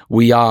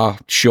 we are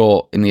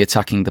short in the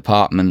attacking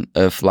department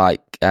of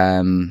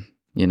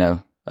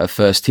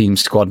first team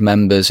squad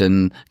members,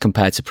 and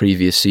compared to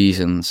previous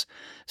seasons.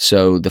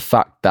 So the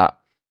fact that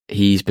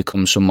he's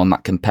become someone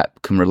that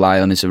Pep can rely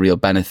on is a real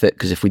benefit,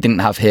 because if we didn't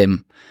have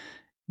him,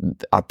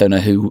 I don't know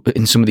who,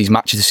 in some of these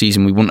matches this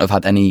season, we wouldn't have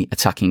had any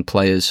attacking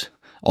players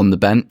on the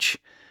bench.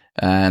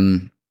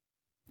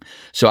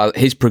 So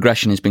his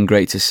progression has been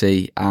great to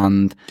see,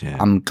 and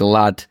I'm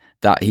glad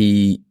that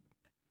he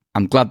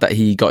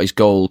got his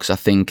goal, because I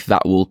think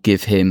that will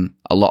give him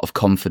a lot of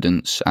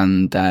confidence,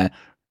 and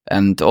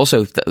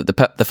also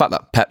the fact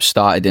that Pep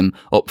started him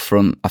up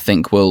front, I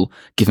think will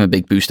give him a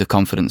big boost of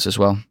confidence as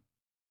well.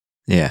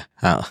 Yeah,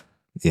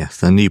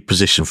 a new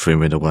position for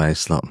him in a way.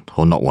 It's not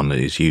one that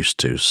he's used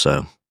to.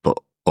 So, but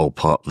all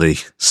part of the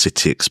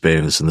City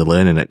experience and the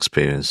learning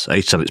experience.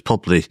 Ahsan, it'll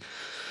probably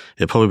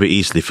be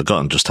easily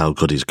forgotten just how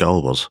good his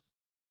goal was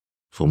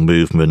for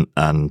movement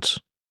and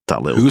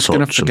that little Who's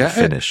going to touch and forget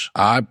finish.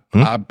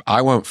 it?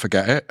 I won't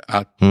forget it.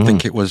 I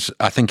think it was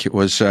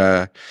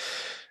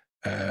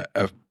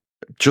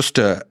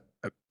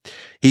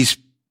he's.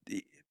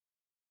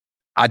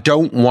 I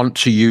don't want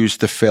to use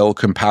the Phil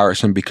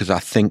comparison because I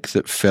think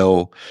that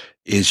Phil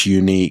is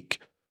unique,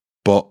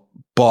 but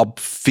Bobb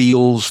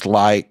feels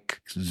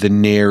like the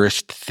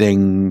nearest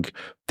thing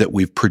that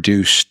we've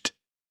produced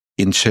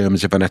in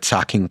terms of an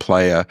attacking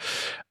player.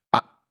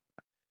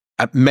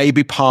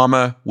 Maybe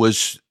Palmer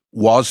was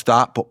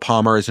that, but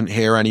Palmer isn't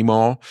here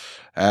anymore.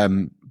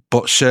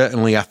 But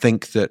certainly I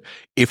think that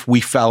if we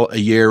felt a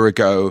year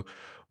ago,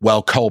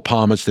 well, Cole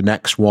Palmer's the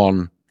next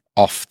one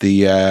off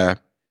the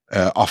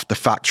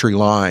factory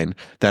line,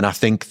 then I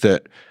think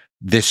that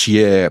this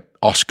year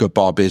Oscar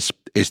Bobb is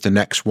the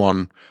next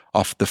one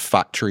off the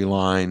factory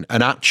line.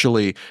 And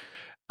actually,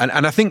 and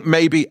I think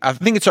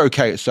it's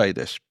okay to say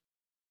this.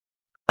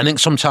 I think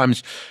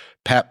sometimes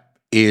Pep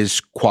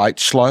is quite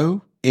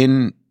slow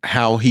in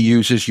how he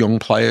uses young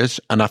players,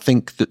 and I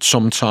think that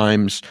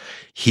sometimes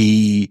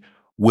he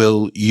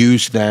will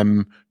use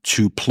them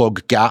to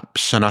plug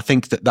gaps, and I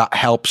think that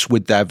helps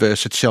with their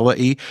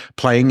versatility,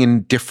 playing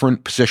in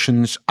different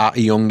positions at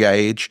a young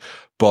age.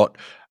 But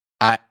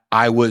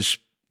I was,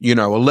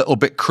 a little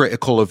bit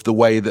critical of the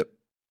way that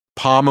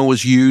Palmer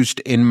was used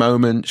in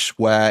moments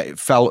where it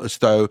felt as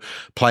though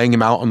playing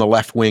him out on the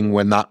left wing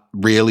when that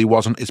really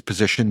wasn't his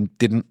position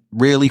didn't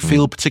really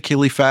feel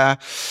particularly fair.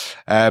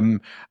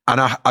 And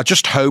I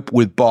just hope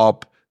with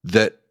Bobb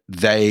that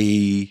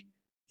they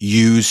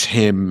use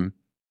him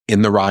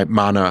in the right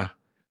manner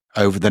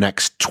over the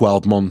next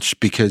 12 months,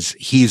 because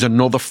he's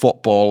another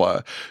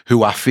footballer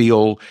who I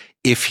feel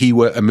if he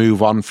were to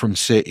move on from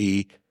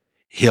City,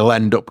 he'll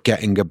end up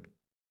getting a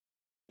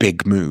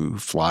big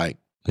move like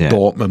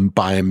Dortmund,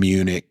 Bayern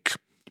Munich,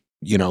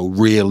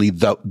 really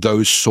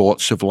those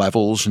sorts of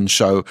levels. And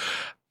so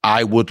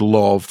I would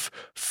love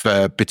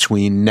for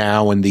between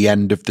now and the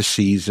end of the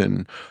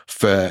season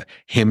for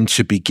him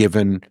to be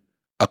given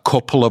a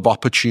couple of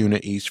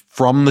opportunities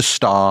from the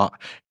start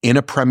in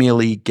a Premier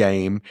League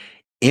game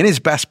in his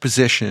best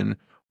position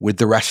with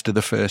the rest of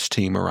the first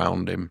team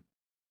around him.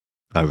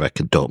 I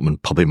reckon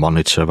Dortmund probably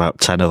monitor about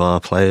 10 of our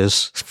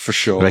players. For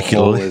sure.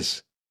 Regularly.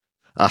 Always.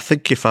 I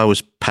think if I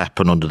was Pep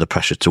and under the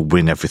pressure to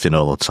win everything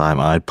all the time,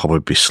 I'd probably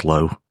be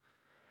slow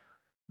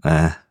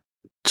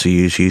to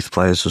use youth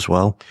players as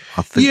well.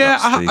 I think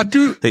I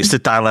do. It's the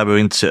dilemma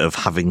into of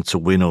having to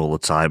win all the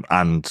time,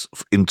 and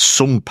in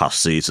some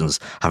past seasons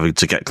having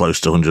to get close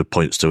to 100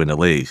 points to win a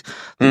league.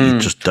 You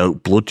just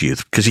don't blood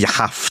youth, because you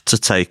have to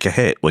take a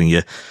hit when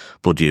you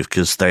blood youth,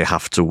 because they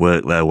have to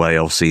work their way,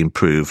 obviously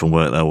improve and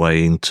work their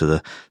way into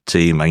the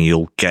team, and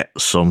you'll get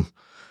some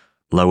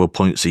lower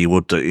points than you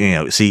would.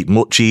 It's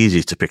much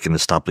easier to pick an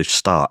established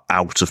star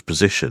out of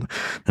position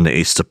than it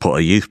is to put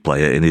a youth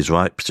player in his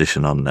right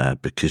position on there,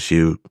 because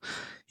you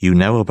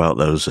know about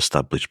those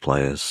established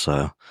players.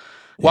 So,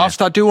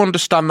 whilst I do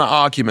understand that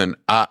argument,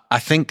 I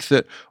think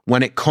that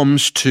when it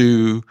comes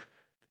to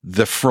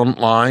the front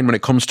line, when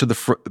it comes to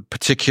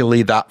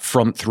particularly that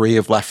front three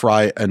of left,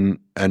 right, and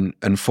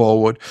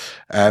forward,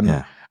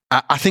 I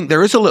think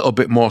there is a little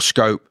bit more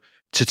scope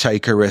to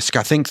take a risk.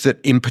 I think that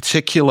in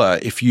particular,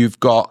 to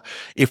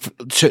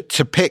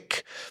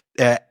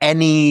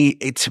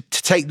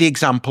take the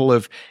example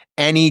of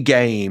any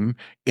game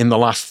in the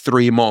last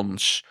 3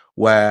 months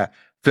where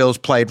Phil's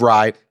played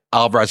right,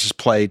 Alvarez has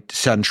played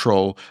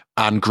central,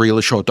 and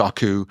Grealish or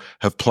Doku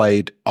have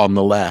played on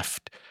the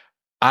left,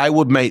 I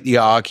would make the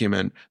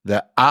argument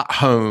that at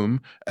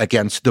home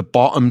against the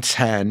bottom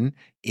 10,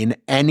 in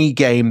any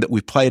game that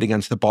we've played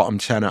against the bottom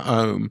 10 at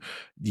home,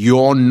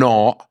 you're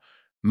not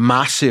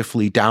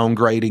massively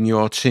downgrading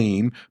your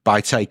team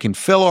by taking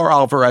Phil or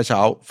Alvarez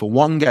out for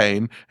one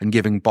game and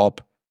giving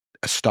Bobb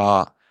a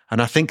start.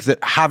 And I think that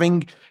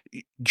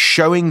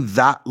showing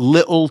that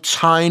little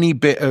tiny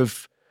bit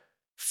of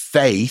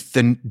faith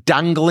and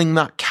dangling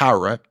that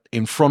carrot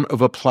in front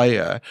of a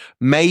player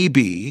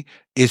maybe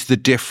is the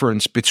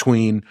difference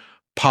between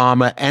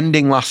Palmer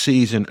ending last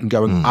season and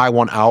going, I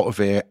want out of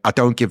here. I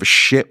don't give a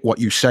shit what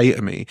you say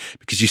to me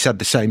because you said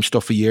the same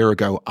stuff a year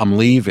ago. I'm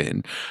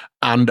leaving.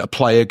 And a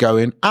player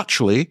going,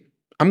 actually,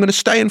 I'm going to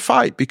stay and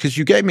fight because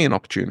you gave me an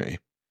opportunity.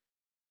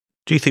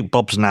 Do you think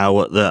Bobb's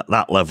now at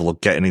that level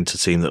of getting into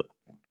the team that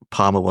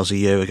Palmer was a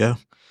year ago?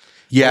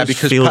 Yeah,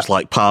 because it feels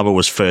like Palmer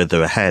was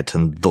further ahead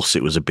and thus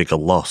it was a bigger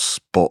loss.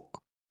 But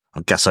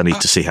I guess I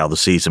need to see how the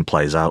season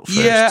plays out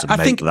first to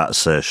make that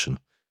assertion.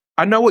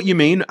 I know what you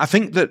mean. I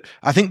think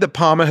that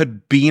Palmer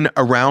had been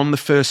around the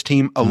first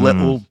team a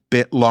little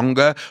bit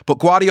longer, but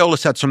Guardiola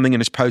said something in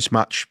his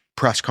post-match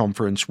press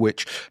conference,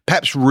 which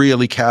Pep's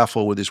really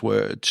careful with his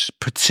words,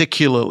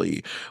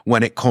 particularly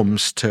when it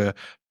comes to,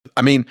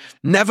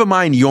 never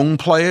mind young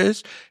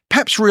players.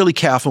 Pep's really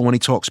careful when he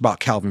talks about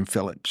Calvin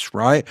Phillips,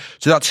 right?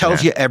 So that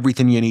tells you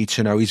everything you need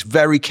to know. He's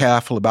very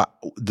careful about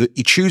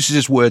he chooses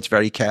his words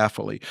very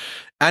carefully.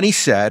 And he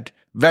said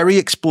very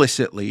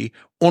explicitly,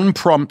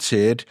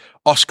 unprompted,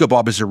 Oscar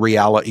Bobb is a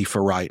reality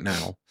for right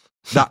now.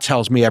 That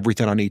tells me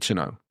everything I need to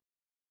know.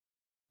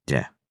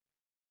 Yeah.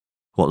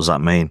 What does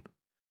that mean?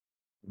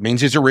 It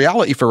means he's a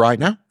reality for right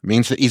now. It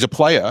means that he's a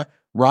player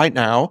right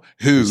now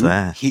who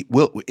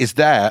is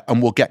there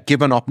and will get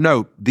given up.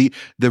 No,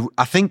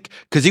 I think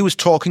because he was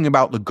talking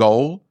about the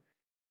goal,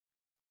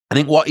 I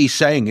think what he's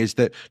saying is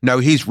that no,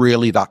 he's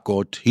really that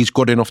good. He's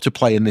good enough to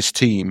play in this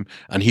team,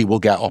 and he will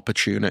get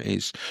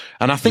opportunities.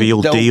 And I think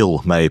real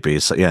deal, maybe.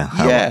 So,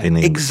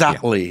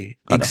 exactly.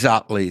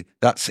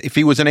 That's if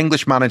he was an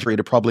English manager, he'd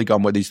have probably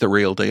gone with he's the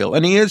real deal,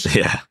 and he is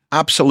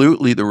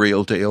absolutely the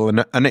real deal.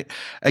 And it,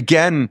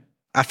 again,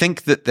 I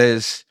think that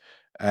there's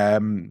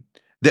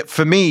that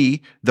for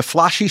me, the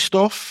flashy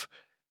stuff,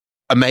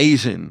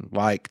 amazing.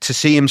 Like to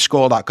see him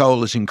score that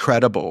goal is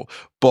incredible,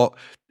 but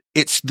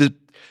it's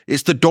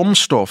the dumb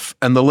stuff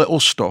and the little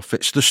stuff.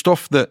 It's the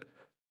stuff that,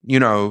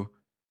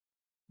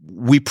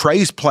 we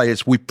praise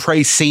players, we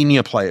praise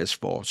senior players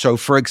for. So,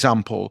 for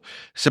example,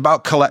 it's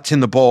about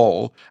collecting the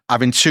ball,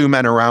 having two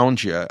men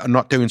around you and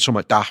not doing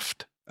something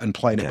daft and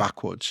playing it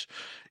backwards.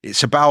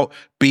 It's about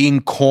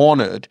being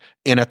cornered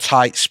in a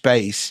tight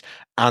space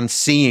and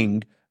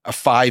seeing a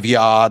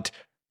 5-yard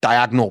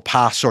diagonal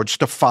pass or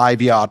just a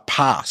 5-yard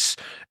pass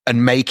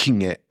and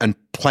making it and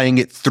playing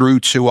it through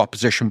two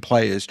opposition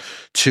players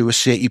to a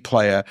City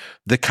player,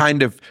 the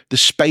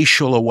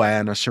spatial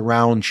awareness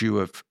around you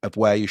of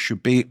where you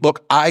should be.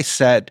 Look, I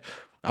said,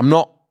 I'm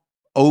not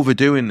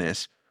overdoing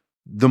this.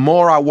 The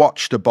more I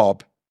watched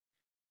Bobb,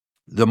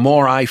 the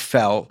more I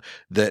felt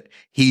that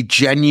he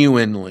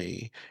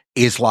genuinely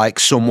is like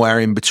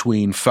somewhere in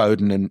between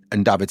Foden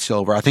and David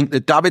Silva. I think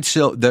that David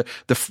Silva,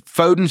 the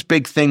Foden's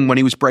big thing when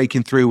he was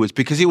breaking through was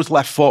because he was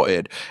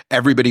left-footed,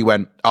 everybody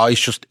went, oh,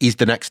 he's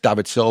the next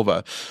David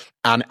Silva.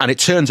 And it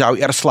turns out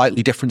he had a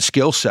slightly different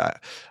skill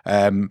set.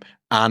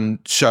 And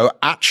so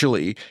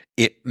actually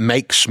it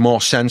makes more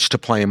sense to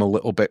play him a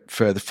little bit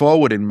further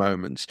forward in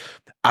moments.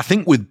 I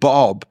think with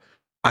Bobb,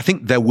 I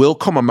think there will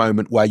come a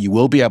moment where you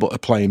will be able to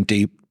play him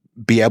deep,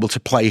 be able to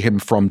play him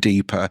from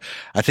deeper.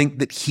 I think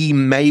that he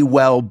may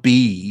well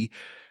be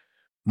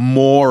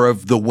more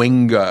of the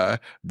winger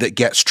that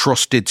gets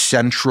trusted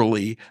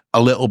centrally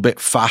a little bit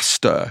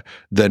faster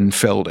than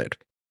Phil did.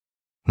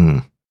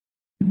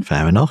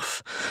 Fair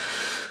enough.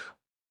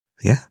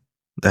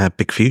 Yeah,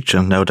 big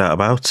future, no doubt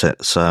about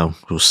it. So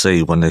we'll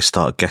see when they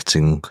start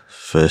getting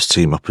first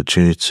team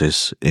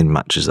opportunities in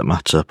matches that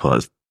matter.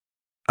 But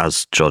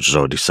as George has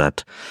already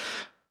said,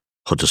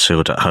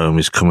 Huddersfield at home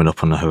is coming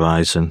up on the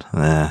horizon,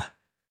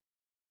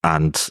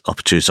 and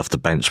opportunities off the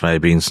bench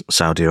maybe in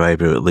Saudi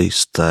Arabia at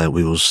least,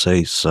 we will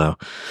see. So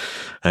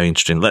very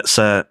interesting. Let's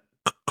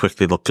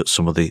quickly look at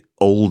some of the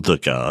older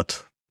guard.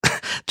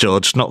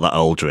 George, not that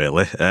old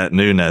really.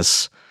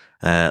 Nunes,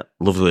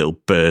 lovely little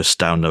burst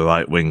down the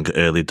right wing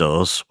early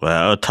doors,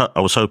 where I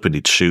was hoping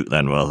he'd shoot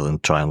then rather than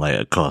try and lay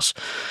it across.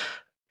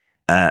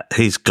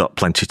 He's got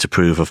plenty to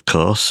prove, of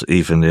course,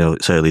 even though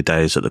it's early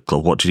days at the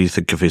club. What did you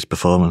think of his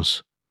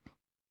performance?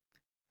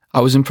 I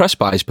was impressed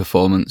by his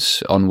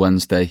performance on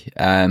Wednesday.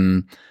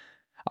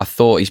 I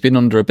thought he's been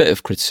under a bit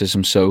of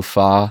criticism so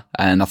far,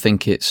 and I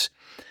think it's,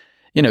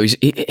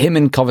 him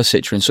and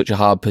Kovacic are in such a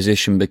hard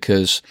position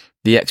because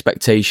the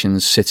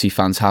expectations City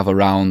fans have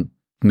around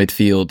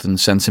midfield and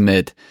centre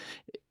mid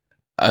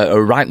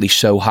are rightly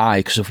so high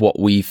because of what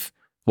we've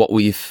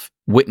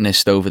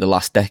witnessed over the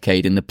last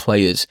decade in the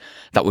players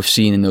that we've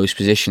seen in those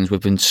positions. We've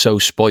been so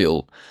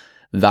spoiled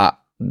that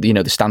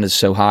the standards are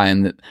so high,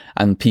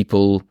 and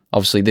people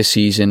obviously this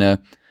season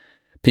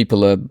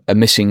people are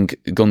missing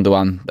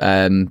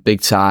Gundogan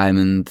big time,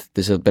 and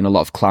there's been a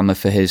lot of clamour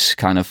for his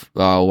kind of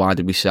why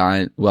did we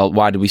sell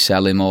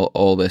him, or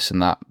all this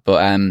and that.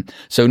 But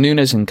so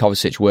Nunes and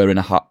Kovacic were in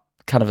a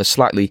kind of a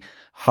slightly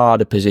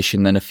harder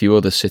position than a few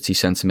other City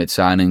centre mid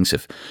signings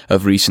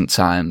of recent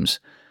times,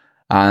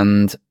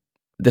 and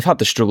they've had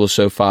the struggles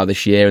so far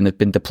this year, and they've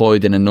been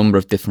deployed in a number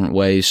of different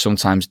ways,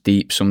 sometimes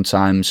deep,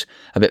 sometimes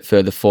a bit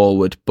further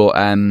forward. But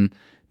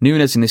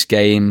Nunes in this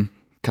game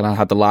kind of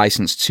had the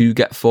license to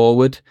get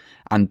forward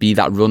and be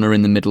that runner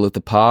in the middle of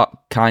the park,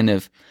 kind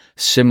of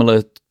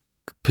similar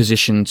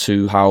position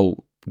to how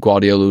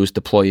Guardiola was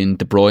deploying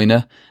De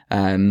Bruyne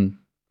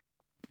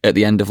at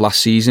the end of last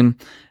season,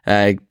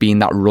 being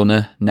that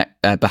runner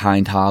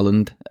behind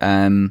Haaland.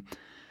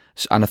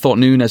 And I thought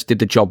Nunes did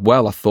the job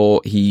well. I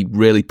thought he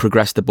really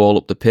progressed the ball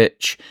up the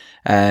pitch.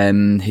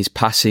 His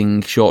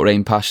passing,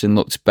 short-range passing,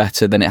 looked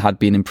better than it had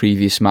been in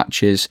previous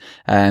matches.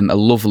 A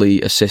lovely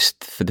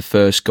assist for the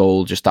first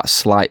goal, just that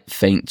slight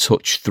faint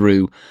touch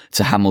through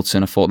to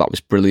Hamilton. I thought that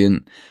was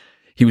brilliant.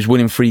 He was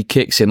winning free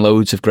kicks in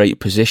loads of great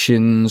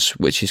positions,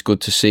 which is good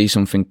to see,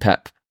 something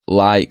Pep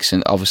likes.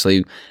 And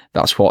obviously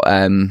that's what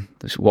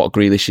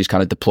Grealish is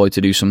kind of deployed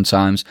to do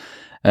sometimes.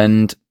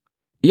 And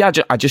yeah,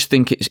 I just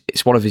think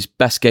it's one of his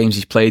best games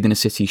he's played in a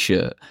City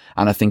shirt.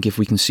 And I think if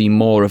we can see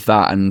more of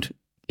that, and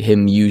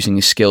him using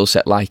his skill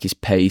set, like his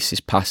pace, his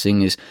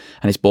passing, and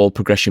his ball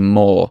progression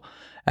more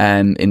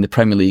in the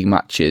Premier League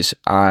matches.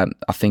 I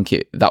think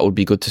that would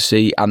be good to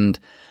see. And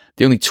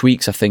the only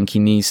tweaks I think he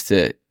needs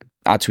to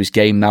add to his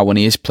game now when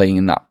he is playing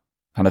in that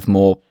kind of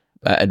more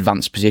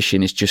advanced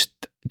position is just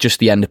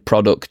the end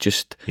product.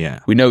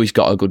 We know he's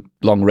got a good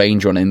long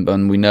range on him,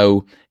 and we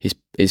know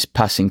his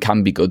passing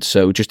can be good.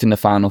 So just in the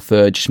final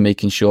third, just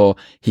making sure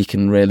he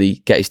can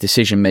really get his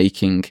decision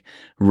making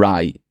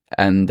right,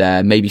 and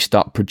maybe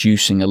start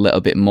producing a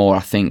little bit more.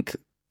 I think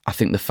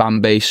the fan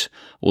base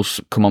will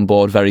come on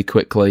board very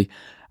quickly,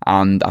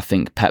 and I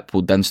think Pep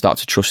will then start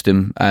to trust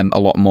him a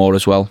lot more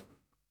as well.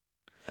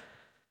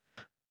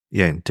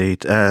 Yeah,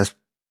 indeed. I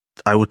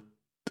would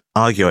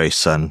argue,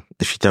 Ahsan,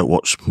 if you don't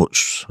watch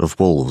much of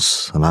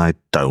Wolves, and I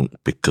don't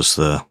because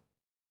the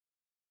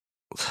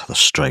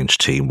strange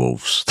team,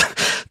 Wolves,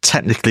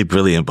 technically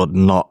brilliant but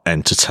not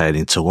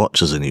entertaining to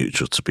watch as a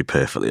neutral, to be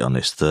perfectly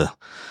honest. They're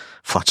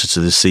flattered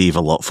to deceive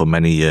a lot for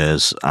many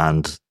years,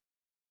 and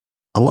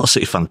a lot of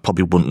City fans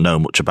probably wouldn't know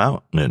much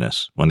about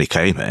Nunes when he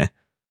came here.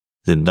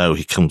 They know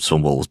he comes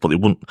from Wolves, but they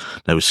wouldn't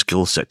know his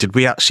skill set. Did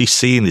we actually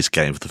see in this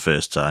game for the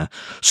first time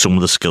some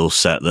of the skill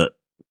set that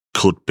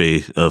could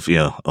be of,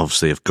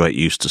 obviously of great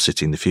use to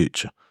City in the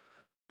future?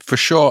 For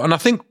sure. And I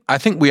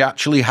think we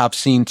actually have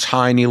seen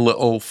tiny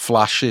little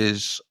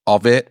flashes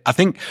of it. I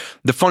think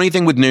the funny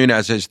thing with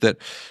Nunes is that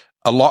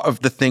a lot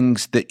of the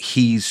things that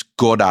he's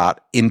good at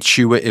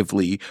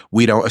intuitively,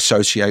 we don't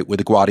associate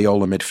with a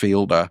Guardiola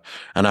midfielder.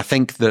 And I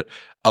think that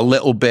a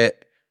little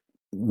bit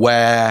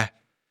where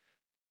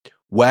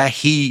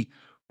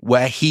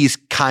he's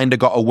kind of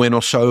got to win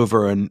us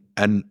over and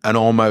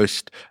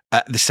almost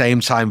at the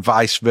same time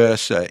vice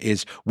versa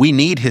is we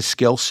need his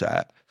skill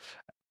set,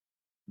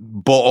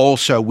 but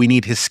also we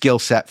need his skill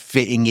set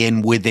fitting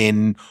in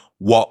within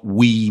what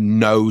we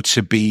know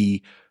to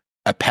be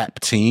a Pep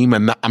team.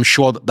 And I'm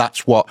sure that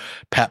that's what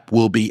Pep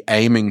will be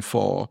aiming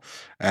for.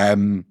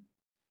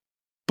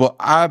 But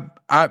I,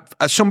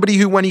 as somebody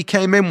who, when he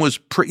came in, was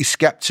pretty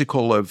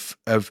skeptical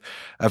of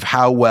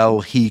how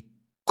well he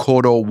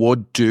could or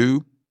would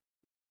do,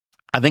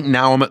 I think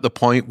now I'm at the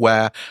point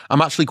where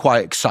I'm actually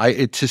quite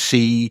excited to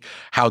see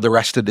how the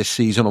rest of this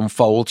season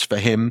unfolds for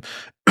him,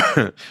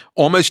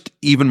 almost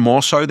even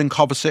more so than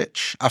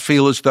Kovacic. I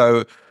feel as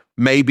though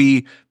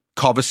maybe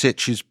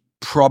Kovacic is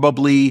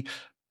probably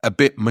a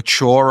bit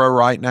maturer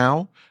right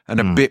now and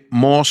a bit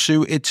more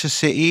suited to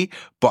City,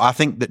 but I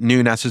think that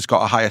Nunes has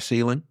got a higher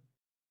ceiling.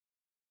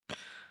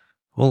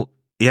 Well,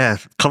 yeah,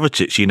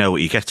 Kovacic, you know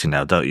what you're getting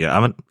now, don't you?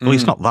 Well,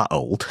 he's not that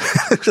old.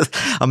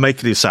 I'm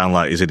making him sound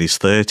like he's in his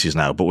 30s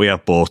now, but we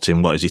have bought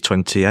him, what is he,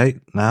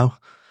 28 now?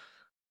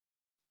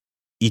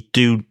 You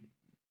do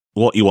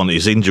what you want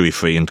is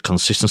injury-free and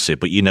consistency,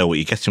 but you know what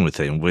you're getting with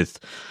him.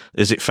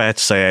 Is it fair to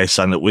say,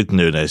 Ahsan, that with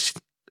Nunes,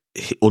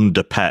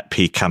 under Pep,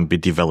 he can be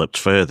developed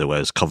further,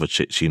 whereas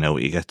Kovacic, you know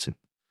what you're getting?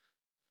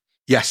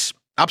 Yes,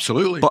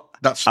 absolutely. But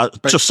that's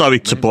just sorry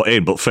to butt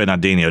in, but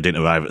Fernandinho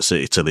didn't arrive at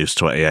City till he was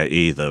 28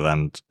 either,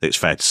 and it's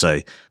fair to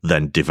say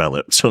then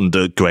developed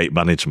under great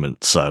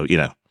management. So,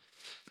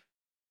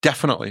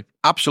 Definitely.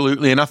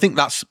 Absolutely. And I think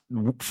that's,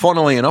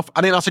 funnily enough,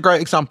 I think that's a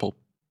great example.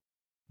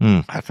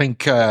 I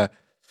think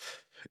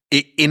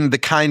in the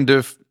kind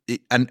of,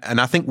 and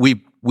I think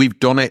we've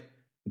done it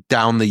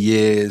down the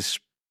years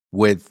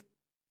with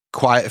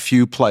quite a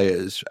few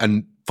players.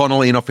 And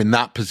funnily enough, in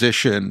that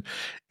position,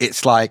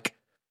 it's like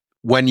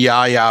when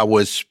Yaya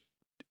was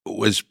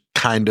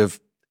kind of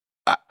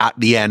at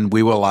the end,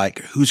 we were like,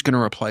 who's going to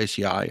replace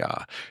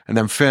Yaya? And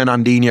then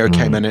Fernandinho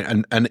came in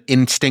and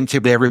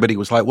instinctively everybody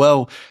was like,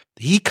 well,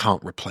 he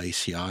can't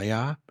replace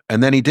Yaya.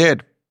 And then he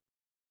did.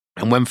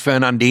 And when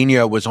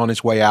Fernandinho was on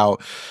his way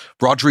out,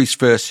 Rodri's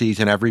first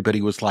season,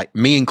 everybody was like,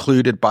 me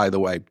included, by the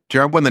way. Do you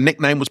remember when the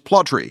nickname was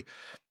Plodri?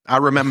 I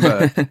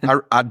remember,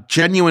 I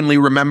genuinely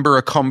remember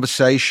a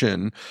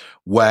conversation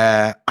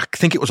where I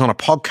think it was on a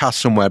podcast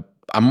somewhere.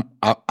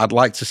 I'd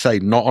like to say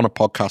not on a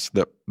podcast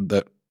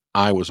that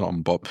I was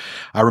on, but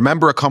I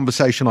remember a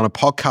conversation on a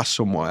podcast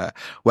somewhere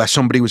where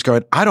somebody was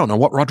going, I don't know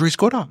what Rodri's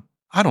good at.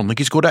 I don't think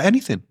he's good at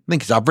anything. I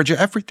think he's average at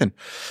everything.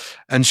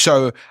 And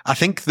so I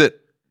think that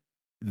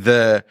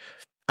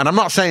and I'm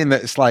not saying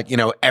that it's like,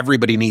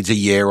 everybody needs a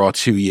year or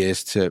 2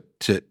 years to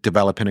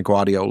develop in a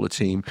Guardiola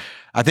team.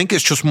 I think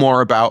it's just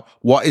more about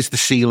what is the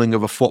ceiling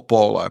of a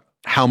footballer?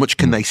 How much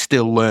can they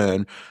still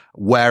learn?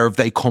 Where have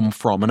they come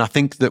from? And I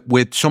think that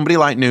with somebody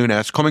like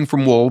Nunes coming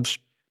from Wolves,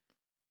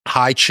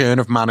 high churn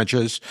of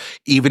managers,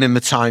 even in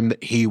the time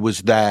that he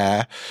was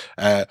there,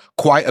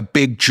 quite a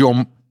big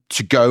jump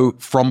to go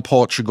from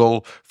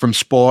Portugal, from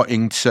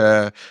Sporting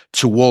to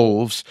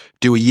Wolves,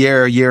 do a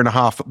year and a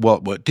half.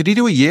 What did he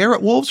do, a year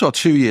at Wolves or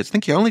 2 years? I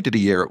think he only did a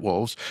year at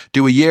Wolves.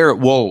 Do a year at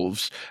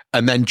Wolves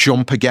and then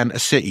jump again to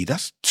City.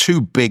 That's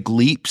two big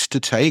leaps to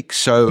take.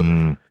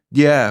 So,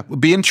 yeah, it would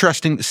be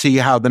interesting to see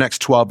how the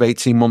next 12,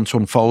 18 months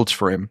unfolds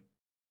for him.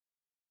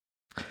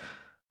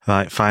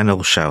 Right,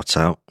 final shout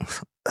out.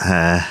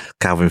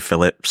 Calvin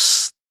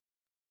Phillips,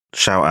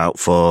 shout out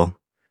for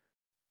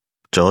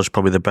George,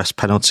 probably the best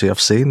penalty I've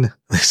seen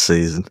this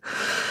season.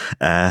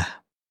 Nice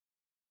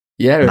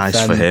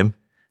for him.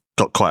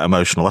 Got quite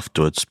emotional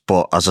afterwards.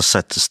 But as I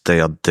said to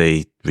Steve on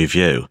the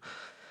review,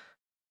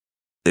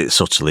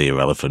 it's utterly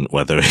irrelevant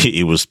whether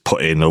he was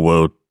put in a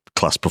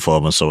world-class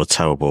performance or a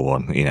terrible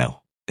one. You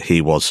know,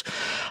 he was.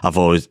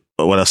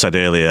 When I said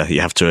earlier,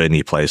 you have to earn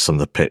your place on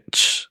the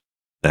pitch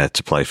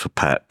to play for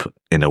Pep.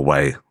 In a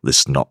way, this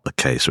is not the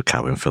case with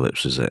Calvin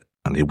Phillips, is it?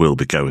 And he will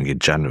be going in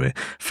January.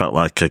 Felt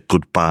like a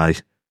goodbye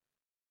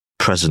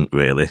present,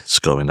 really,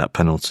 scoring that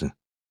penalty.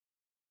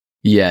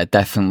 Yeah,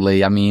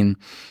 definitely. I mean,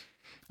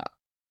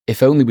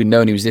 if only we'd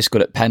known he was this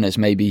good at penners,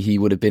 maybe he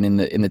would have been in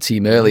the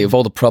team early. Of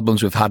all the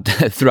problems we've had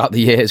throughout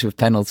the years with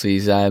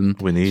penalties,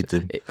 we need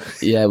him.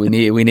 Yeah, we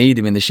need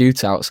him in the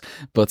shootouts.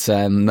 But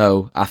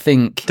no, I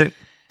think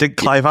did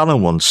Clive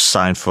Allen once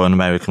sign for an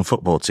American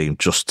football team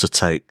just to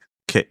take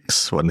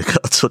kicks when they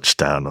got a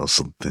touchdown or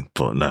something?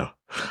 But no,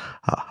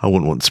 I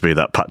wouldn't want to be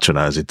that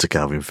patronising to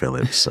Calvin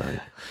Phillips. So.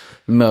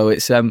 No,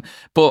 it's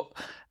but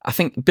I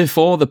think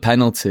before the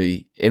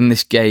penalty in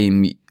this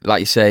game, like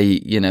you say,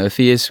 you know, if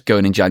he is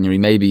going in January,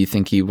 maybe you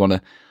think he'd want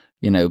to,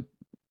 you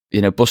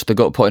know, bust the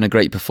gut, put in a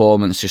great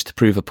performance just to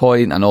prove a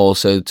point, and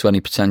also to any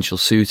potential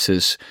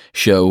suitors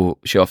show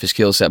off his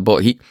skill set.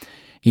 But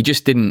he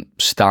just didn't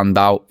stand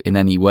out in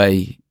any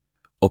way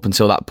up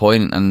until that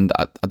point, and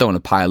I don't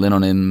want to pile in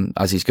on him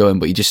as he's going,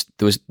 but he just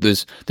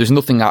there's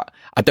nothing that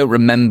I don't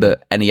remember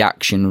any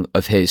action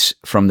of his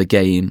from the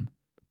game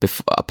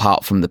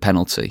apart from the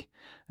penalty.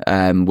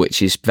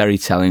 Which is very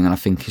telling, and I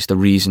think is the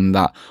reason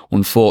that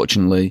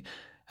unfortunately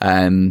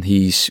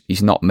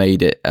he's not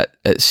made it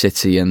at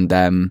City,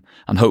 and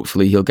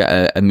hopefully he'll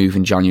get a move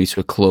in January to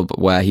a club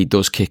where he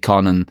does kick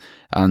on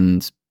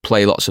and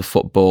play lots of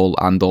football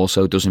and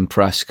also does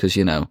impress, because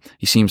you know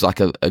he seems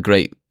like a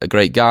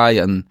great guy,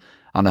 and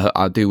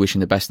I do wish him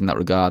the best in that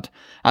regard.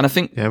 And I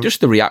think just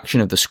the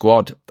reaction of the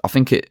squad, I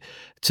think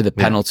to the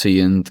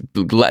penalty and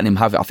letting him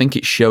have it, I think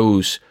it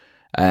shows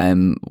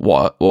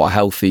what a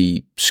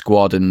healthy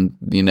squad, and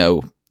you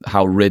know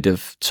how rid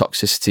of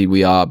toxicity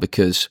we are,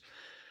 because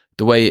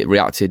the way it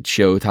reacted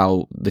showed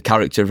how the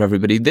character of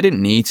everybody. They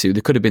didn't need to.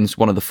 There could have been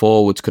one of the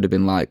forwards could have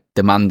been like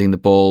demanding the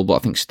ball, but I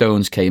think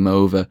Stones came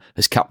over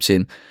as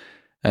captain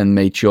and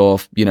made sure,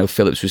 you know,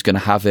 Phillips was going to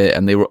have it,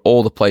 and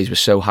all the players were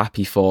so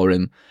happy for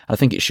him. I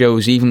think it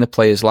shows even the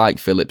players like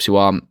Phillips who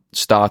aren't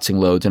starting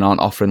loads and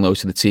aren't offering loads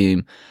to the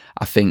team.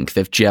 I think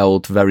they've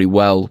gelled very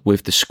well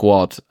with the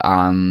squad,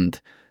 and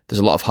there's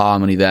a lot of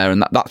harmony there,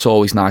 and that's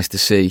always nice to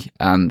see.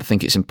 And I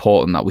think it's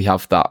important that we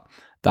have that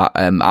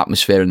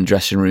atmosphere in the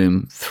dressing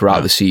room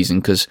throughout the season,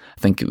 because I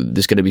think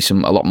there's going to be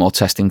a lot more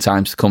testing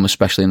times to come,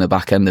 especially in the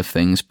back end of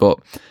things. But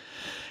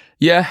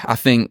yeah, I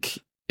think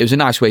it was a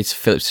nice way for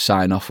Phillips to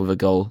sign off with a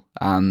goal,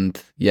 and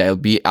yeah,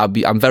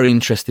 I'm very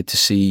interested to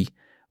see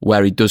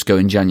where he does go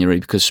in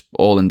January, because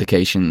all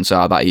indications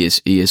are that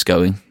he is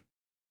going.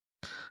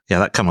 Yeah,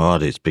 that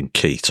camaraderie has been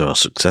key to our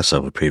success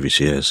over previous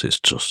years. It's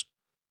just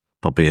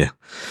probably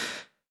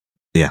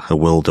a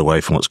world away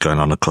from what's going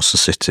on across the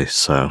city.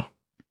 So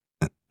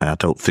I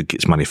don't think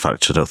it's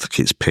manufactured. I don't think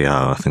it's PR.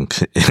 I think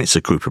it's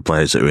a group of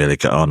players that really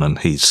get on, and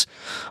he's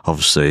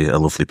obviously a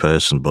lovely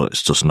person, but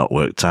it's just not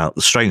worked out.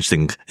 The strange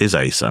thing is,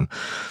 Ahsan,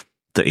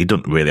 that he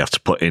doesn't really have to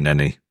put in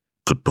any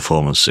good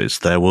performances.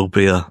 There will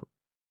be a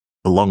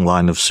long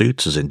line of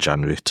suitors in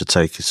January to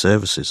take his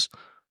services,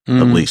 at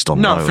least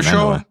on loan. For sure.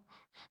 Anyway.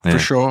 Yeah.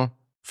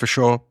 For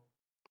sure.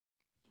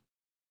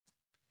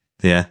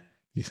 Yeah.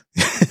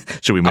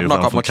 Should we move on? I've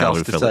not got much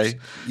else to say.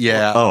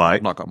 Yeah, all right.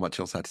 I've not got much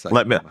else to say.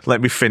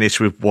 Let me finish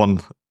with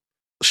one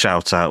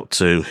shout out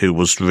to who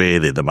was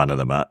really the man of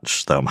the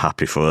match. Though I'm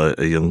happy for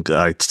a young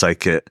guy to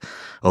take it.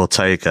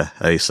 Ortega,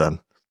 Ahsan.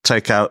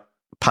 Take out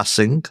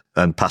passing,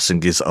 and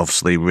passing is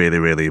obviously really,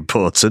 really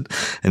important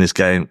in this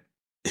game.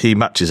 He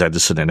matches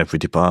Ederson in every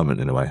department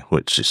in a way,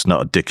 which is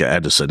not a dig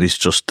at Ederson. He's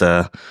just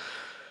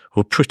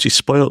we're pretty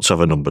spoilt to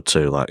have a number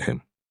 2 like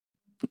him.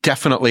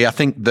 Definitely. I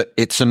think that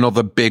it's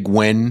another big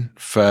win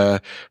for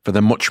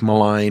the much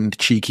maligned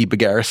cheeky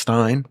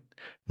Begerstein.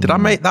 Did I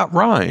make that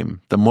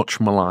rhyme? The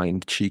much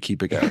maligned cheeky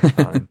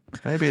Begerstein.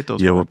 Maybe it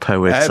does. You're a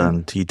poet,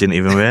 and you didn't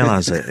even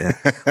realise it.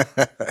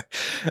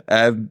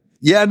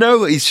 Yeah.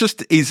 No,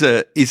 he's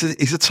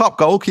a top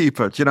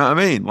goalkeeper. Do you know what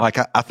I mean? Like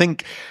I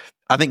think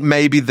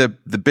maybe the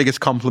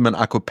biggest compliment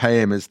I could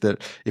pay him is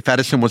that if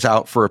Ederson was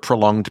out for a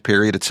prolonged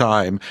period of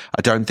time,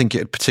 I don't think it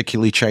would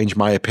particularly change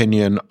my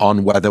opinion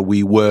on whether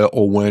we were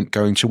or weren't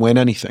going to win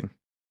anything.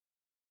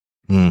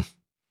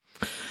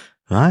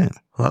 Right.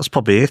 Well, that's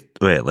probably it,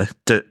 really.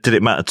 Did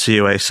it matter to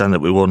you, Ahsan, that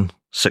we won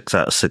 6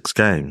 out of 6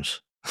 games?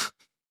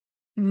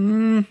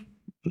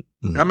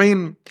 I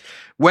mean,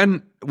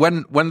 when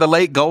the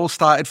late goal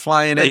started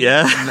flying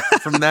in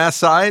from their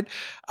side,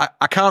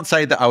 I can't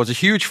say that I was a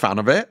huge fan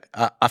of it.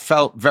 I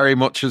felt very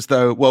much as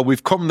though, well,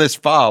 we've come this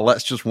far,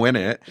 let's just win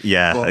it.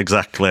 Yeah,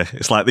 exactly.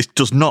 It's like, this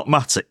does not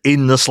matter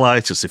in the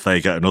slightest if they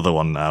get another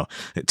one now.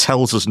 It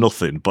tells us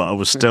nothing, but I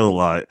was still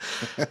like,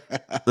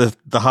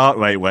 the heart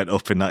rate went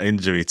up in that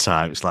injury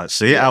time. It's like,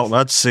 see it out,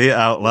 lads, see it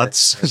out,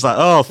 lads. It's like,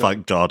 oh,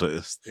 thank God.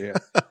 Yeah.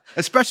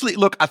 Especially,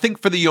 look, I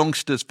think for the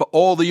youngsters, for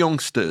all the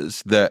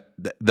youngsters that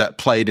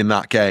played in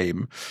that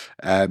game,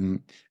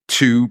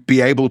 to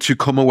be able to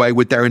come away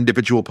with their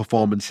individual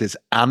performances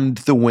and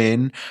the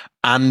win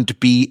and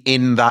be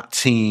in that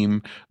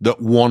team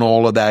that won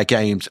all of their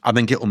games, I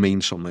think it'll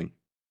mean something.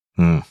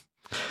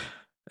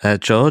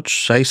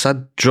 George, they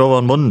said draw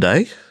on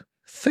Monday.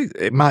 I think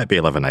it might be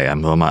 11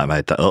 a.m. or I might have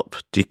made that up.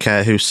 Do you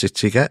care who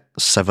City get?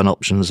 7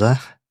 options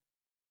there.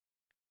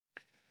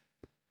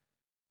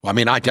 Well, I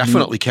mean, I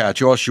definitely care.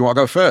 George, do you want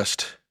to go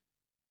first?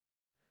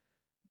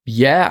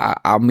 Yeah,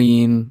 I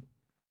mean,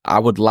 I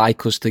would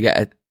like us to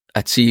get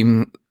a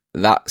team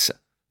that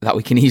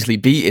we can easily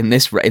beat in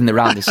the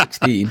round of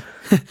 16.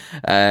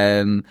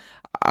 I'm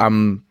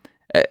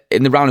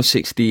in the round of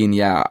 16.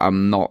 Yeah,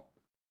 I'm not.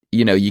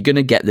 You're going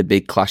to get the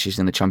big clashes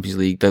in the Champions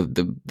League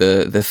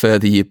the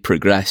further you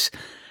progress,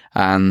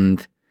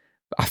 and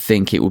I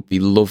think it would be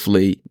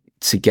lovely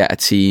to get a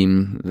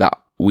team that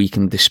we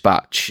can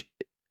dispatch,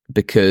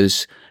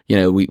 because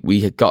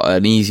we had got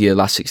an easier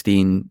last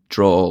 16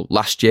 draw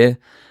last year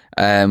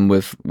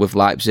with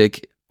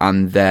Leipzig,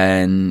 and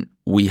then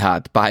we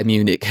had Bayern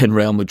Munich and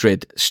Real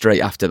Madrid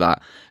straight after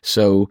that.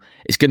 So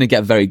it's going to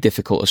get very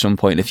difficult at some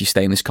point if you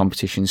stay in this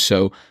competition.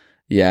 So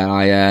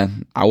yeah,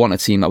 I want a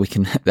team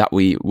that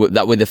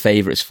we're the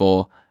favourites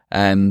for,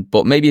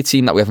 but maybe a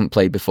team that we haven't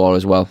played before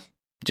as well,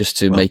 just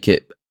to make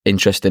it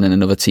interesting and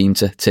another team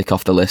to tick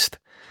off the list.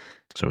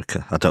 So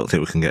I don't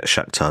think we can get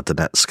Shakhtar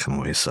Donetsk, can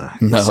we? So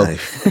No.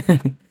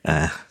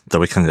 Though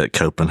we can get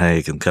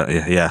Copenhagen, can't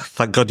you? Yeah,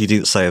 thank God you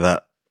didn't say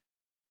that.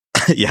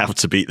 You have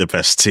to beat the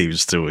best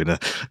teams to win a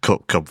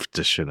cup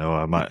competition,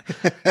 or I might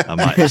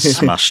have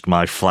smashed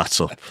my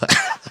flat up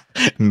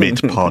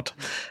mid-pod.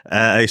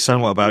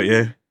 Ahsan, what about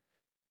you?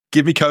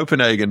 Give me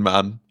Copenhagen,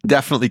 man.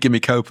 Definitely give me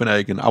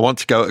Copenhagen. I want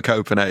to go to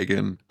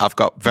Copenhagen. I've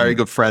got very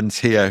good friends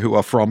here who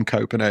are from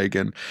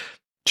Copenhagen.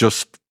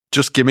 Just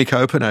give me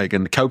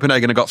Copenhagen.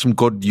 Copenhagen have got some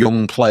good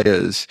young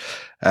players.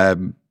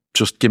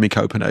 Just give me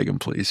Copenhagen,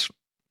 please.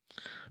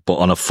 But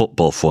on a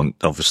football front,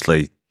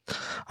 obviously,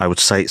 I would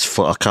say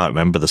I can't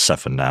remember the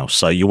 7 now.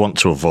 So you want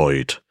to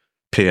avoid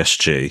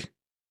PSG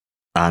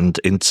and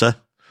Inter.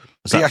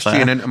 Is that PSG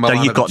fair? and Inter Milan.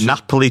 Then you've got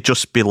Napoli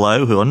just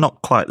below, who are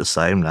not quite the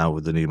same now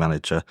with the new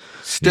manager.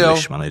 Still,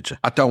 newish manager.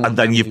 I don't. And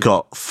then you've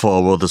got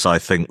 4 others, I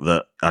think,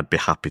 that I'd be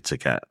happy to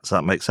get. Does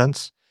that make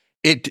sense?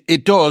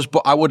 It does,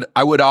 but I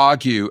would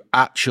argue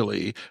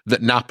actually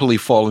that Napoli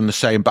fall in the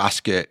same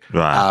basket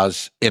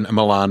as Inter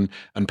Milan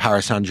and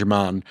Paris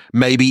Saint-Germain,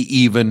 maybe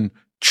even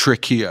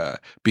trickier,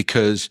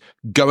 because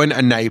going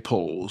to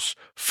Naples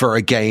for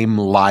a game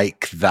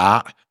like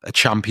that, a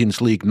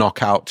Champions League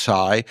knockout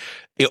tie,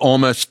 it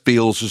almost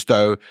feels as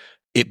though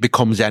it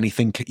becomes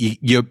anything.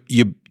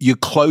 You're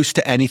close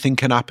to anything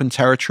can happen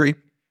territory.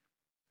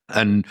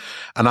 And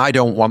I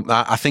don't want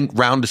that. I think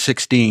round of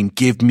 16,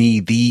 give me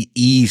the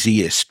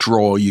easiest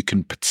draw you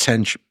can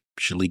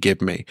potentially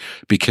give me,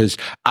 because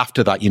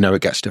after that,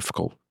 it gets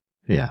difficult.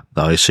 Yeah,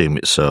 I assume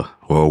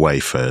we're away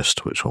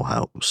first, which will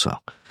help. So,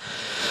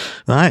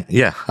 right,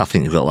 yeah, I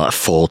think you've got like a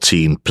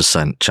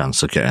 14%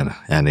 chance of getting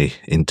any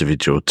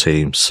individual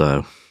team.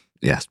 So,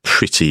 yeah,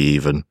 pretty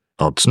even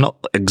odds.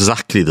 Not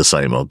exactly the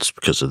same odds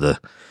because of the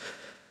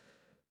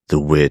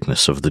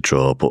weirdness of the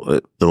draw,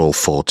 but they're all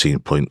 14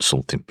 point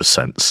something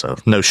percent. So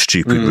no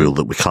stupid rule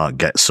that we can't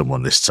get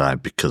someone this time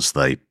because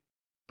they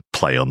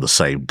play on the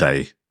same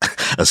day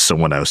as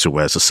someone else who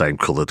wears the same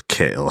coloured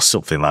kit or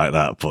something like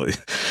that.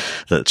 But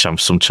that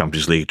some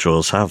Champions League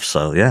draws have.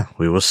 So yeah,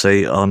 we will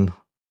see on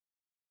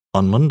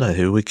Monday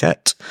who we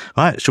get.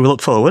 Right, shall we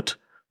look forward?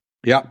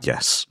 Yeah.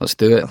 Yes. Let's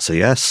do it. That's a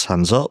yes.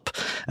 Hands up.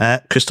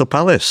 Crystal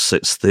Palace.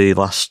 It's the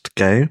last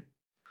game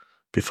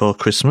before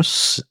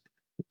Christmas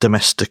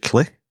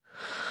domestically.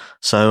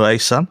 So,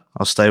 Ahsan,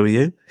 I'll stay with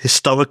you.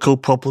 Historical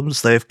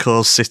problems they have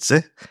caused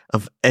City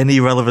of any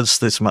relevance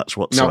to this match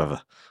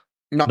whatsoever?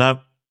 No.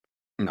 Got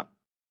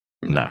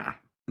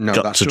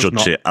to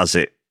judge it as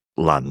it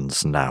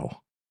lands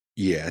now.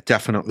 Yeah,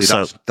 definitely.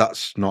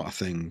 That's not a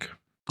thing.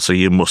 So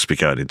you must be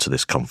going into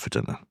this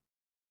confident.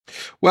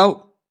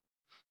 Well,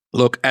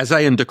 look, Eze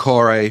and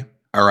Decore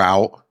are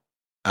out,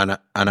 and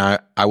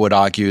I would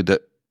argue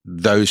that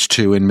those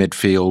two in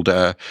midfield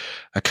are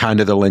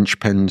kind of the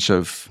linchpins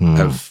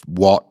of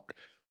what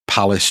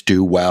Palace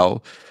do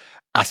well.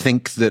 I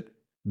think that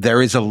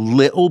there is a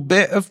little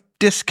bit of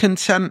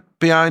discontent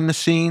behind the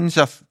scenes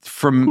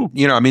from,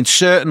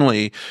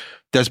 certainly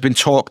there's been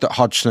talk that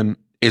Hodgson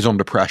is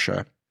under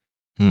pressure.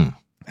 They're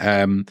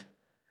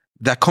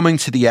coming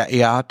to the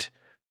Etihad.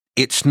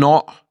 It's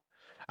not,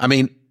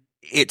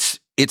 it's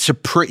it's a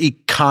pretty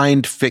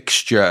kind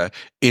fixture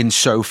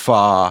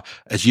insofar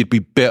as you'd be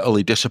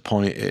bitterly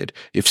disappointed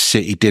if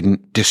City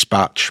didn't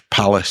dispatch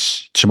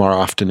Palace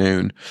tomorrow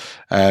afternoon.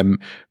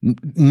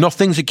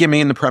 Nothing's a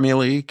gimme in the Premier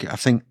League. I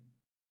think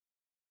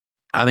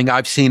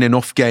I've seen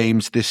enough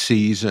games this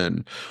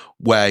season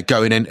where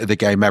going into the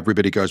game,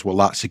 everybody goes, well,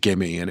 that's a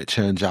gimme. And it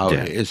turns out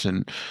it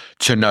isn't,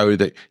 to know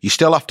that you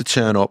still have to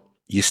turn up.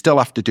 You still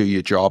have to do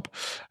your job.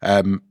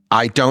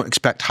 I don't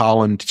expect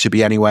Haaland to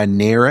be anywhere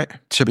near it,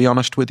 to be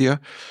honest with you.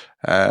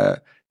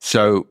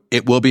 So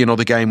it will be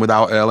another game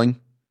without Erling.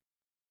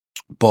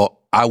 But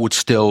I would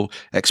still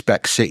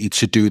expect City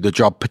to do the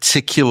job,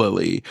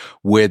 particularly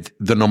with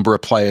the number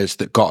of players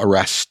that got a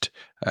rest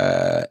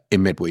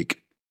in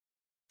midweek.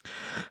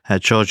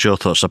 George, your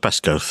thoughts? I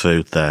best go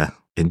through their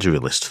injury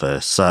list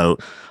first. So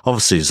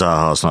obviously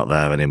Zaha's not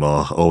there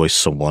anymore. Always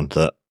someone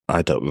that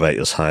I don't rate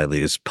as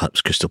highly as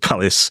perhaps Crystal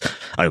Palace.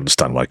 I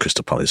understand why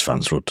Crystal Palace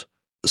fans would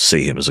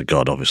see him as a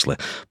god, obviously.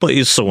 But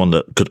he's someone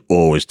that could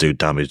always do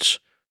damage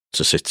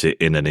to City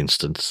in an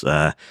instant.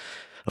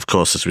 Of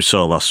course, as we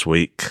saw last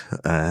week,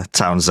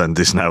 Townsend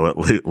is now at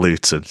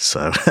Luton,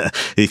 so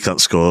he can't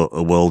score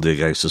a worldie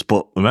against us.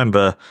 But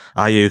remember,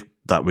 Ayew,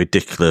 that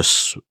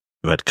ridiculous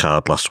red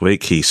card last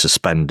week, he's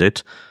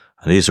suspended.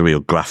 And he's a real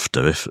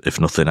grafter,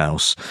 if nothing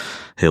else.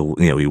 He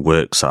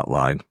works that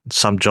line.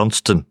 Sam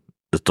Johnston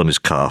has done his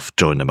calf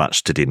during the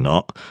match, did he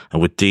not?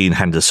 And with Dean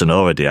Henderson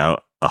already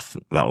out, I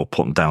think that will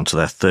put them down to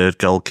their third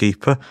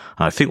goalkeeper.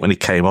 And I think when he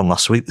came on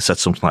last week, they said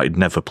something like he'd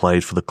never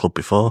played for the club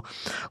before.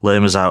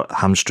 Lerma's out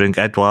hamstring.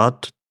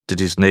 Edouard did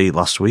his knee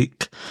last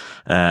week.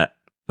 I've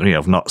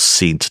not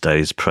seen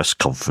today's press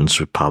conference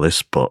with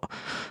Palace, but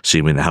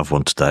assuming they have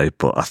one today,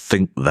 but I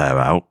think they're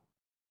out.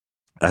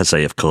 Eze,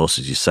 of course,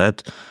 as you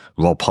said.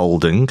 Rob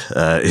Holding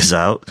is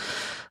out.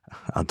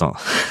 I don't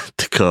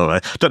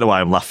know why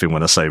I'm laughing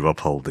when I say Rob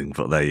Holding,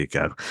 but there you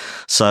go.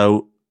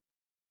 So,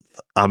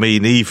 I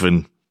mean,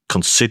 even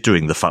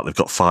considering the fact they've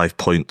got 5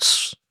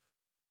 points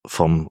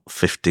from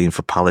 15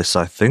 for Palace,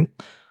 I think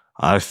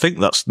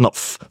that's not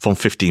from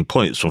 15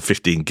 points, from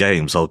 15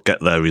 games, I'll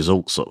get their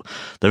results up.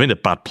 They're in a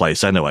bad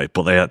place anyway,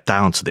 but they are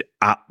down to the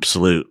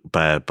absolute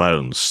bare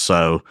bones.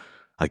 So,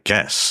 I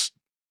guess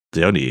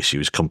the only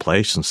issue is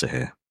complacency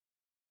here.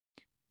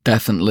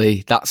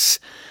 Definitely, that's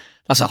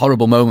a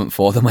horrible moment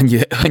for them when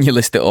you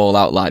list it all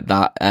out like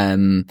that.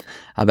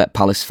 I bet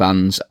Palace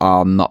fans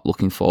are not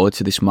looking forward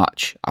to this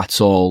match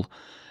at all.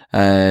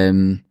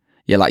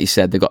 Like you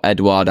said, they've got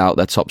Edouard out,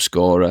 their top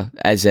scorer.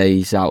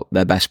 Eze's out,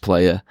 their best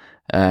player.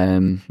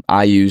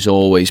 Ayew's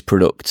always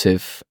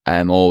productive,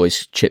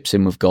 always chips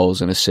in with goals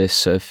and assists.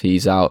 So if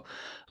he's out,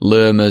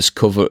 Lerma's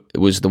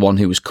was the one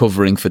who was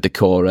covering for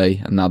Decore,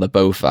 and now they're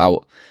both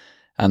out.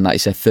 And that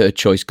is their third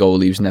choice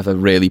goalie who's never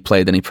really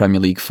played any Premier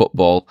League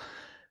football.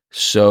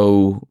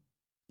 So,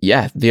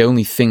 yeah, the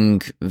only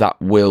thing that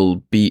will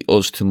beat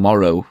us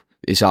tomorrow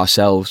is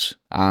ourselves.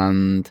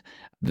 And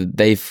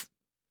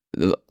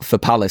for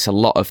Palace, a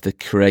lot of the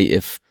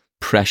creative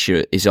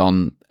pressure is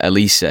on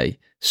Elise.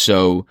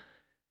 So,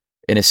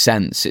 in a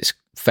sense, it's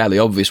fairly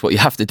obvious what you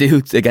have to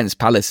do against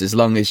Palace. As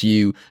long as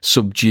you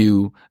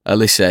subdue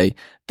Elise,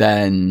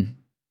 then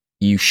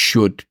you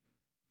should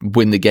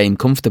win the game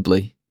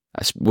comfortably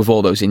with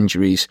all those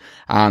injuries.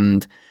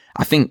 And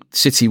I think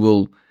City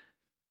will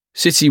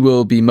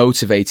be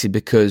motivated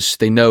because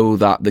they know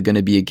that they're going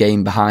to be a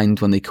game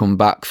behind when they come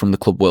back from the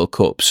Club World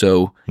Cup.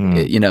 So,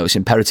 it's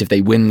imperative they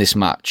win this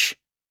match,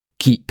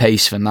 keep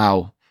pace for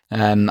now,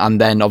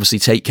 and then obviously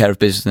take care of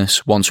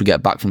business once we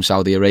get back from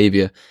Saudi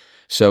Arabia.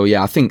 So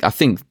yeah, I think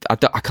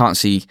I can't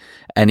see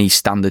any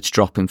standards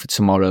dropping for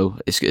tomorrow.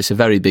 It's a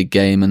very big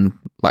game and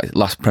like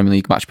last Premier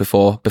League match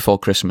before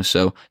Christmas.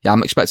 So yeah,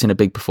 I'm expecting a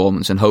big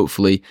performance and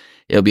hopefully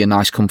it'll be a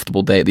nice,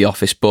 comfortable day at the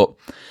office. But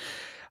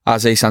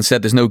as Ahsan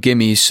said, there's no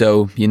gimmies,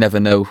 so you never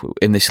know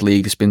in this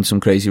league. There's been some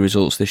crazy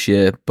results this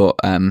year, but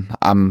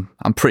I'm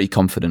pretty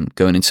confident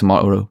going into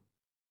tomorrow.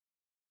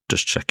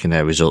 Just checking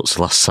their results.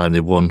 The last time they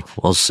won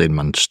was in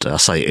Manchester. I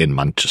say in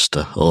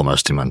Manchester,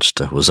 almost in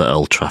Manchester. Was at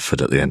Old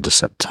Trafford at the end of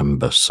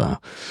September. So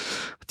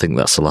I think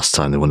that's the last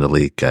time they won a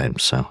league game.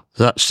 So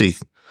it's actually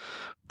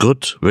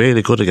good,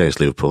 really good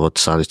against Liverpool. I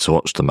decided to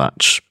watch the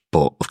match,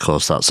 but of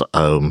course that's at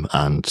home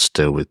and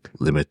still with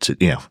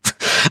limited,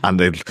 and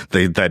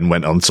they then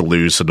went on to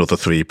lose another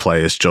 3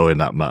 players during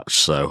that match.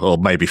 So, or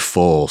maybe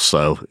 4.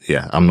 So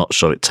yeah, I'm not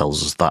sure it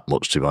tells us that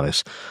much, to be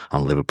honest.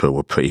 And Liverpool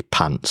were pretty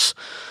pants.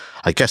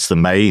 I guess the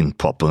main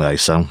problem,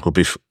 Ahsan, will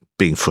be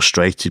being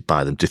frustrated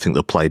by them. Do you think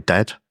they'll play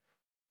dead?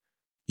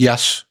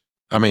 Yes.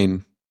 I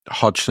mean,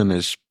 Hodgson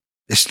is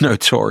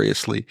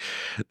notoriously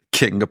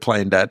king of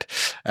playing dead.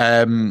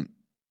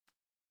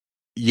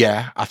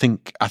 Yeah, I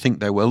think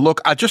they will.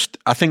 Look, I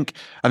think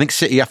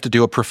City have to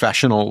do a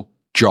professional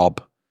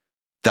job.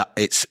 That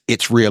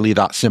it's really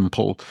that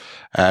simple.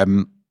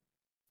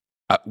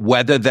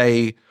 Whether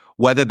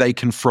they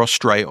can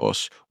frustrate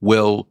us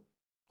will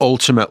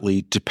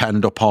ultimately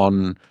depend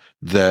upon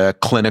the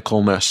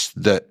clinicalness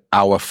that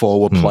our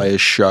forward players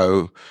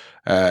show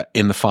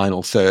in the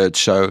final third.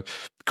 So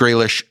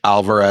Grealish,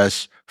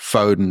 Alvarez,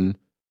 Foden,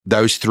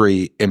 those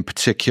three in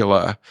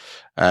particular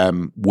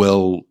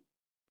will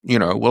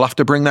have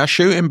to bring their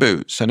shooting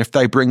boots. And if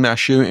they bring their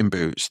shooting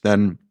boots,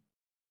 then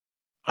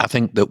I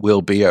think that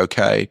we'll be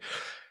okay.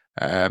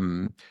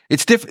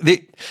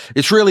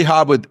 It's really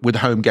hard with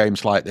home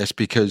games like this,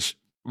 because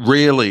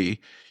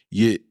really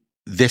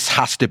this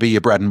has to be your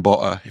bread and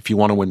butter if you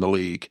want to win the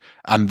league.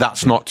 And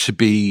that's not to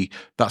be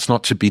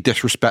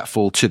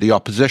disrespectful to the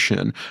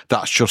opposition.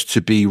 That's just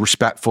to be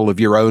respectful of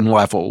your own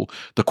level,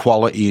 the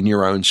quality in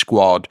your own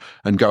squad,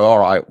 and go, all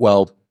right,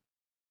 well,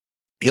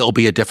 it'll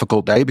be a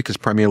difficult day because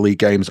Premier League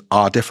games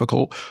are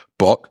difficult,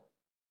 but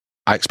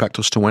I expect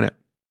us to win it.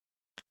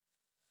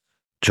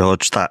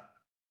 George, I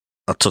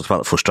talked about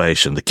the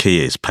frustration. The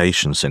key is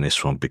patience in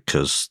this one,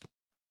 because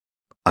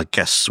I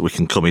guess we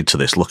can come into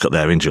this, look at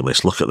their injury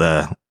list, look at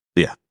their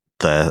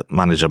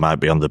manager might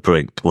be on the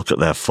brink, look at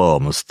their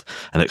forms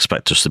and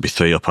expect us to be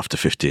 3 up after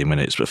 15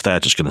 minutes. But if they're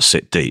just going to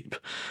sit deep,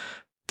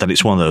 then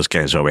it's one of those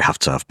games where we have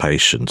to have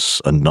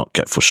patience and not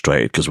get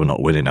frustrated because we're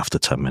not winning after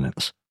 10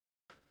 minutes.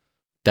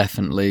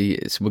 Definitely.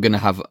 We're going to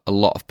have a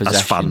lot of possession.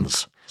 As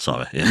fans.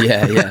 Sorry.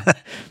 Yeah.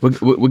 We're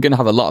going to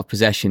have a lot of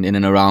possession in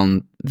and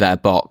around their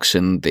box,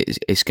 and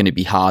it's going to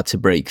be hard to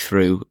break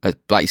through.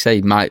 Like you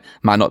say, might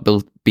not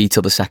be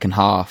till the second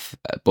half,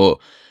 but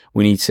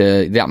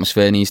the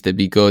atmosphere needs to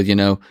be good,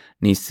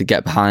 needs to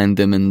get behind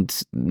them,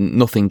 and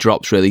nothing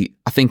drops really.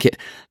 I think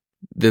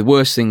the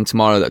worst thing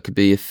tomorrow that could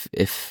be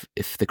if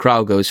the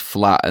crowd goes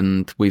flat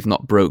and we've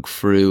not broke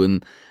through,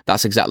 and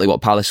that's exactly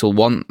what Palace will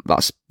want.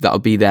 That's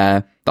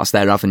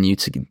their avenue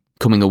to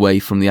coming away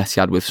from the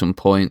Etihad with some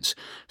points.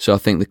 So I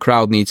think the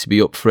crowd needs to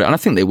be up for it, and I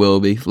think they will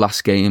be.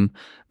 Last game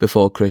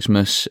before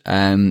Christmas,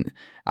 and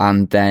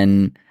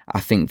then I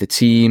think the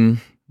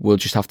team will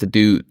just have to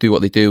do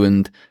what they do,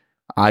 and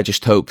I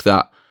just hope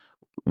that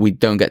we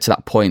don't get to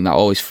that point that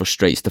always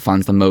frustrates the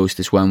fans the most,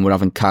 is when we're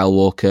having Kyle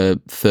Walker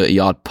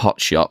 30-yard pot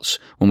shots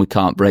when we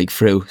can't break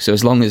through. So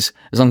as long as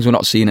we're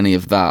not seeing any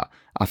of that,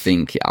 I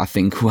think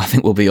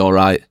we'll be all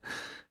right.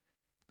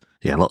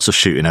 Yeah, lots of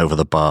shooting over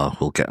the bar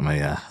will get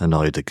me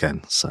annoyed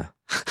again. So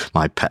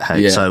my pet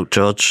hate. Yeah. So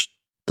George,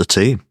 the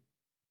team,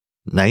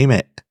 name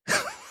it.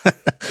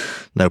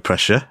 No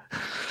pressure.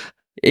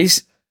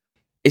 Is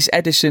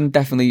Edison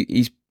definitely?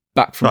 He's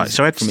back from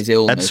from his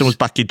illness. Edison was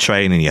back in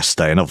training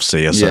yesterday, and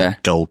obviously as a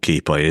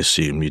goalkeeper, I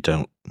assume you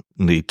don't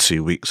need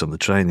 2 weeks on the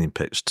training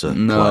pitch to play.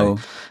 No,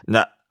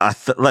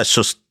 let's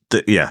just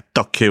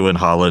Doku and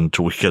Haaland.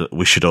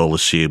 We should all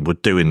assume we're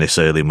doing this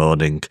early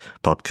morning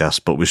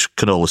podcast, but we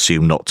can all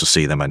assume not to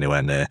see them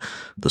anywhere near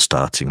the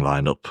starting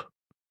lineup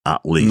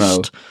at least.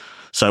 No.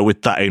 So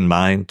with that in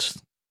mind,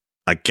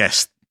 I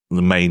guess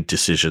the main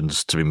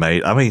decisions to be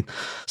made. I mean,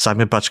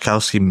 Simon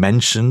Bajkowski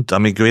mentioned,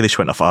 Grealish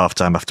went off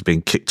half-time after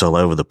being kicked all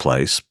over the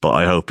place, but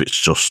I hope it's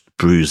just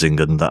bruising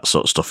and that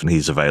sort of stuff and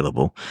he's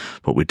available,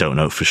 but we don't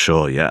know for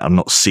sure yet. I've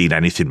not seen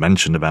anything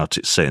mentioned about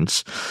it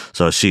since,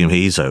 so I assume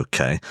he's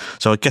okay.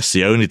 So I guess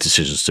the only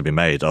decisions to be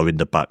made are in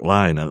the back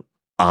line. And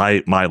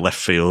my left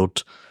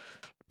field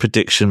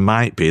prediction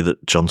might be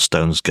that John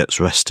Stones gets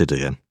rested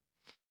again.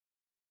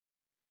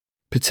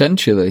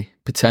 Potentially.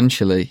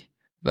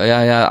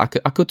 Yeah,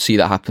 I could see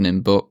that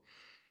happening, but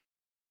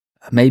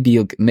maybe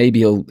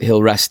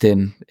he'll rest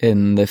him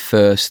in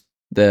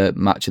the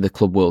match of the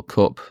Club World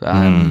Cup.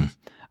 I'm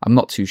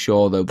not too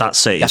sure though.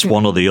 That's it. It's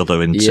one or the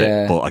other, isn't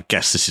it? But I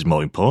guess this is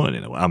more important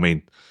in a way. I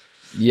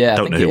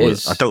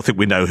don't think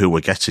we know who we're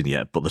getting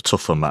yet, but the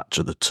tougher match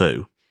of the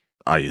two,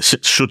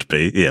 it should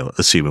be,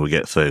 assuming we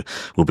get through,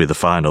 will be the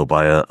final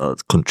by a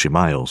country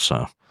mile.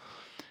 So.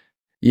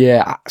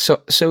 Yeah, so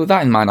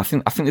that in mind, I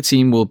think the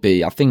team will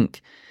be. I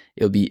think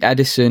it'll be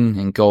Edison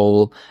in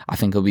goal. I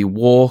think it'll be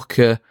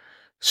Walker,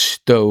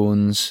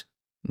 Stones,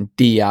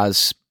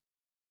 Diaz,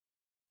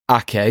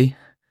 Ake,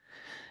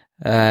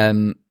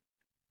 and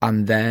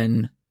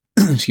then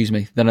excuse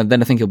me. Then I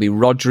think it'll be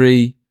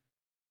Rodri,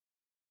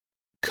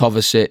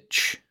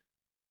 Kovacic,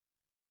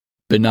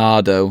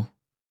 Bernardo,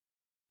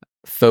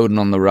 Foden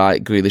on the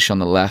right, Grealish on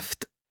the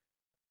left,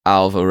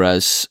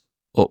 Alvarez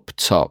up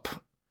top.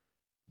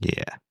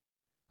 Yeah.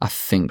 I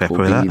think Pepper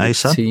will be the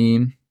Ahsan?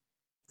 team.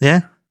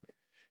 Yeah?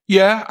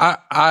 Yeah,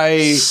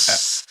 I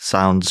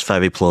sounds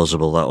very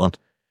plausible, that one.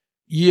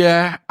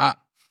 Yeah, I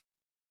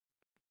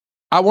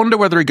wonder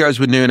whether he goes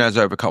with Nunes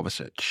over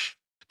Kovacic.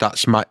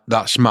 That's my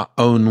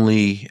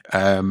only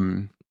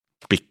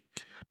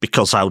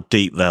because how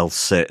deep they'll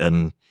sit,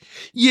 and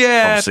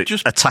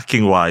just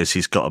attacking wise,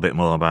 he's got a bit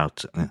more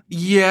about it.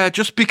 Yeah,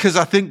 just because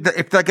I think that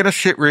if they're going to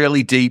sit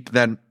really deep,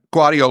 then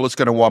Guardiola's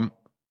going to want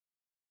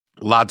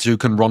lads who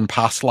can run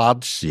past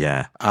lads,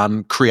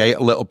 and create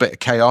a little bit of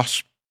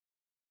chaos.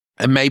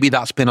 And maybe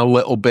that's been a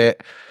little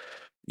bit,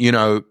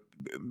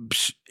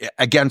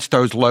 against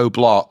those low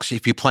blocks.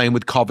 If you're playing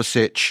with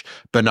Kovacic,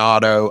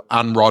 Bernardo,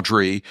 and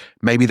Rodri,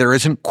 maybe there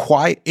isn't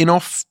quite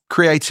enough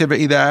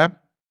creativity there.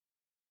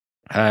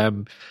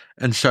 And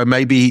so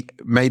maybe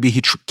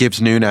he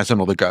gives Nunes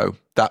another go.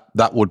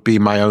 That would be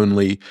my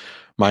only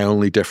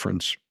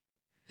difference.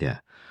 Yeah.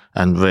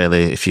 And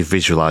really, if you're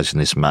visualising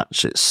this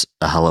match, it's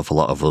a hell of a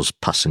lot of us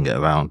passing it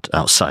around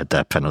outside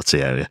their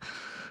penalty area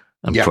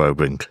and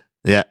probing.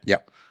 Yeah.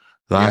 Yep.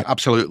 Right. Yeah,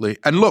 absolutely.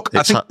 And look,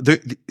 I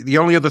think the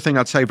only other thing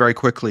I'd say very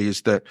quickly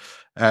is that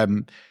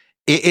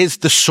it is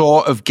the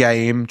sort of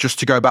game, just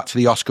to go back to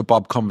the Oscar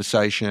Bobb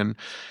conversation,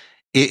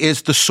 it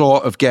is the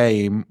sort of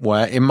game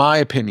where, in my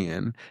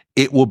opinion,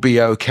 it will be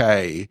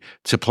okay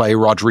to play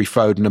Rodri,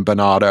 Foden and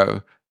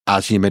Bernardo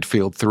as your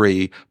midfield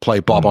three, play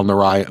Bobb on the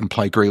right and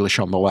play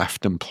Grealish on the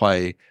left and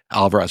play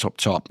Alvarez up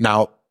top.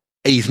 Now,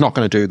 he's not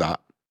going to do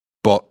that,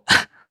 but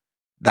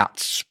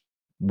that's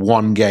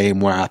one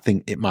game where I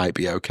think it might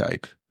be okay.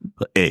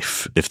 But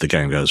if the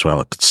game goes well,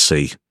 I could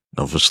see,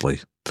 obviously,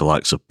 the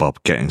likes of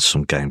Bobb getting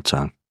some game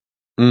time.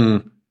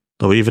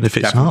 Or even if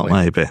it's not,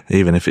 maybe.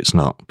 Even if it's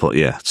not. But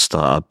yeah,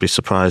 I'd be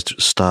surprised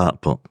at start,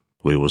 but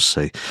we will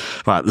see.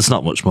 Right, there's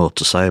not much more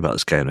to say about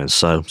this game then.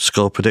 So,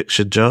 score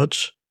prediction,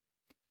 George?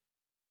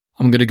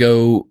 I'm going to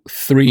go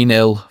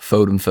 3-0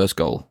 Foden first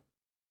goal.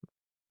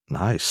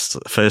 Nice.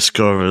 First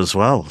scorer as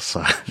well.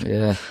 So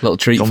yeah, little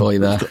treat for you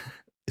there.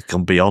 It's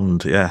gone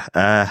beyond, yeah.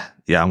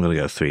 Yeah, I'm going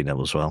to go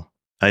 3-0 as well.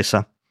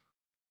 Ahsan?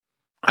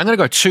 I'm going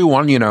to go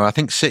 2-1, I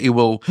think City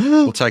will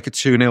take a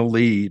 2-0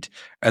 lead.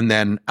 And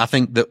then I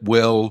think that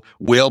we'll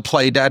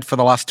play dead for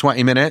the last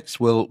 20 minutes.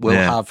 We'll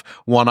have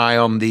one eye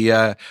on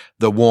the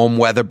warm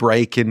weather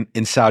break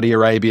in Saudi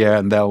Arabia,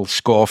 and they'll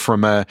score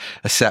from a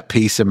set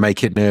piece and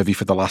make it nervy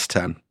for the last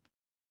 10.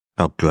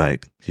 Oh,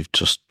 great.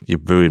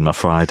 You've ruined my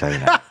Friday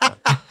now.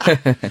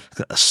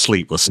 Got a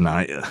sleepless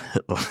night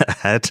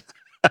ahead.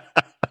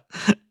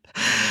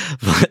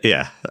 But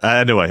yeah,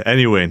 anyway,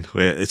 any win.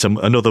 It's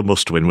another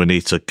must win. We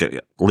need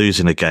to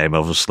losing a game,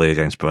 obviously,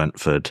 against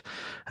Brentford.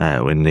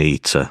 We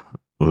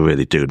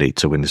really do need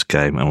to win this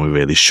game, and we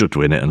really should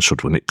win it and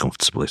should win it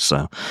comfortably.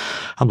 So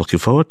I'm looking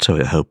forward to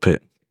it. I hope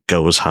it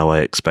goes how I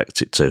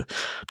expect it to.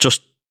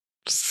 Just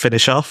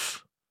finish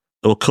off.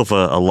 We'll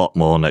cover a lot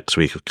more next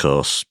week, of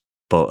course.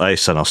 But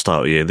Ahsan, I'll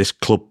start with you. This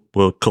Club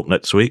World Cup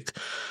next week,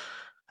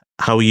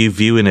 how are you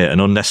viewing it? An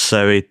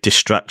unnecessary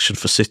distraction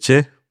for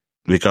City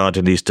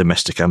regarding these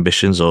domestic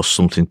ambitions, or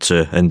something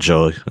to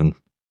enjoy? And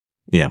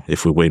yeah,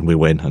 if we win, we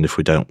win. And if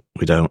we don't,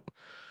 we don't.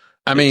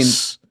 I mean,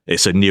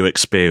 it's a new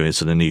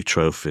experience and a new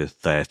trophy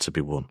there to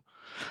be won.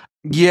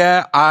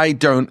 Yeah, I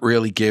don't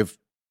really give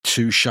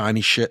two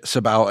shiny shits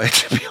about it,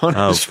 to be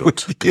honest. Oh,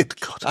 good.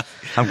 God.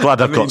 I'm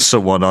glad I've got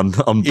someone on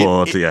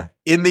board.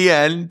 In the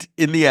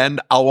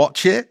end, I'll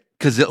watch it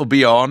because it'll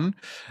be on.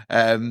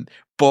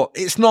 But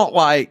it's not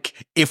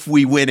like if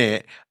we win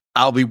it,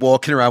 I'll be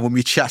walking around with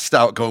my chest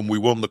out going, we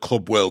won the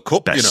Club World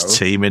Cup, Best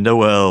team in the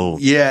world.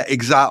 Yeah,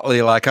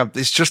 exactly. Like,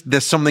 it's just,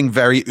 there's something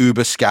very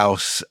uber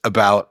scouse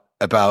about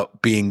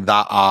being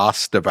that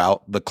arsed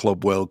about the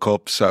Club World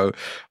Cup. So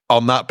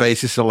on that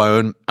basis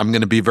alone, I'm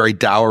going to be very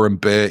dour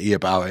and Bertie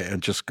about it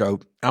and just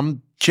go,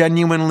 I'm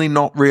genuinely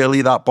not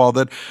really that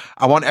bothered.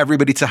 I want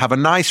everybody to have a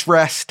nice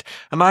rest,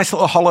 a nice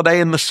little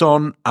holiday in the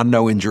sun, and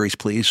no injuries,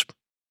 please.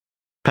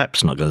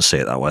 Pep's not going to see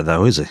it that way,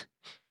 though, is he?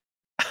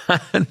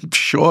 I'm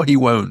sure he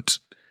won't.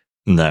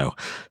 No.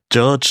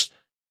 George,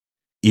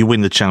 you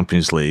win the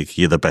Champions League,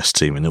 you're the best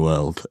team in the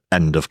world.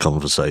 End of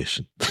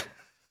conversation.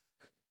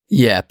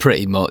 Yeah,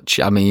 pretty much.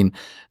 I mean,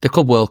 the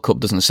Club World Cup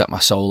doesn't set my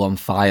soul on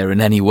fire in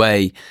any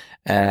way.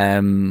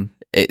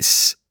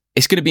 It's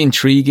going to be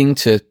intriguing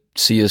to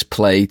see us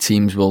play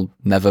teams we'll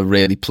never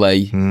really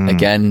play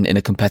again in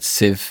a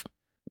competitive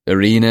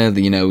arena.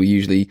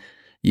 Usually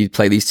you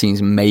play these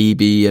teams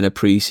maybe in a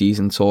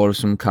pre-season tour of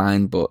some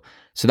kind,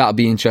 so that'll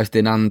be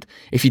interesting. And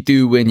if you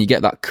do win, you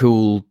get that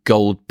cool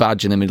gold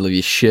badge in the middle of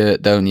your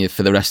shirt, don't you,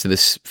 for the rest of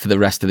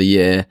the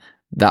year.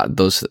 That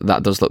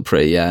does look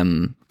pretty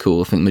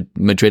cool. I think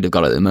Madrid have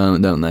got it at the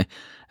moment, don't they?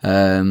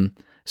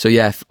 So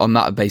yeah, on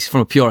that basis,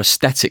 from a pure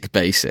aesthetic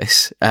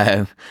basis,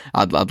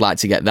 I'd like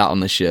to get that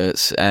on the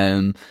shirts.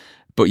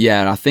 But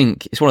yeah, I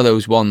think it's one of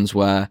those ones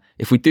where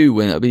if we do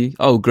win, it'll be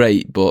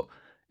great. But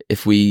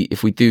if we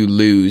do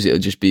lose, it'll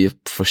just be a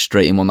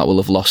frustrating one that we'll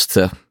have lost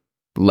to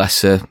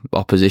lesser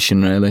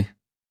opposition, really.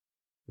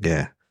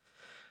 Yeah.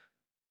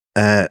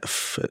 I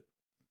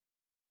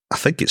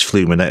think it's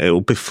Fluminense.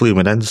 It'll be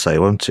Fluminense,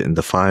 won't it, in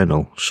the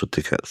final, should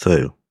they get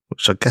through?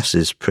 Which I guess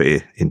is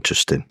pretty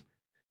interesting.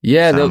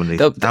 Yeah, how many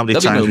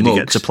times would you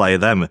get to play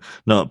them?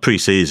 Not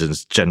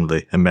pre-seasons,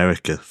 generally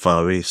America,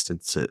 Far East,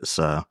 isn't it?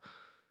 So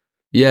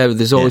yeah,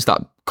 there's always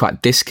that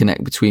quite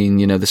disconnect between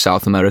the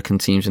South American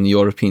teams and the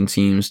European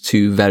teams,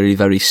 two very,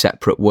 very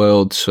separate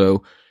worlds.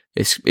 So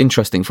it's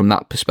interesting from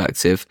that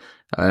perspective.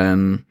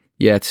 To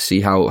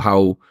see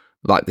how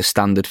like the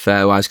standard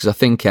fare wise, because I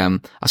think I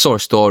saw a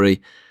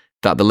story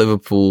that the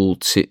Liverpool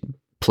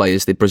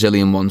players, the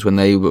Brazilian ones, when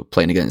they were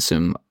playing against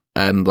them,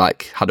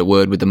 had a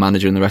word with the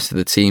manager and the rest of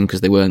the team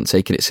because they weren't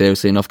taking it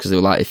seriously enough, because they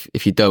were like,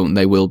 if you don't,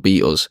 they will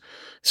beat us.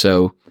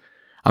 So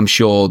I'm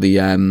sure the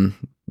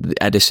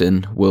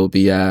Edison will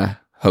be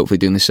hopefully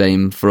doing the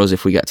same for us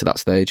if we get to that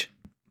stage.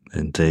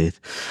 Indeed.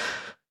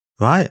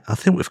 Right, I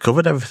think we've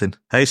covered everything.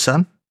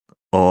 Ahsan,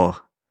 or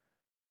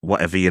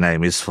whatever your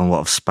name is from what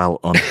I've spelt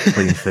on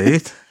Clean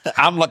Feed.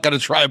 I'm not going to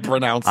try and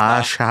pronounce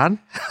that. Ahsan.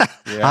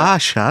 Yeah.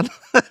 Ahsan.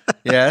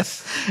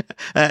 Yes.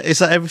 Is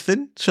that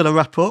everything? Should I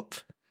wrap up?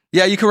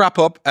 Yeah, you can wrap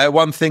up.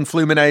 One thing,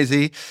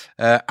 Fluminense,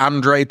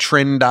 Andre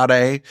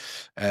Trindade,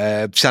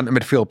 centre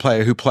midfield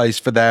player who plays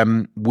for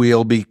them.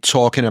 We'll be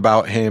talking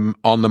about him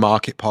on the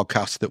Market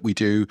podcast that we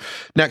do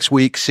next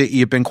week. City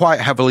have been quite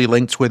heavily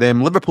linked with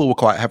him. Liverpool were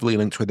quite heavily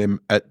linked with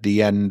him at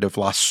the end of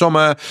last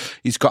summer.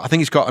 I think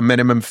he's got a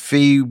minimum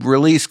fee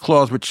release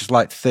clause, which is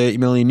like 30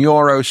 million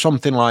euros,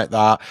 something like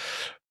that.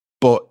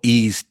 But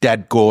he's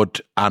dead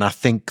good. And I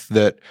think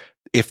that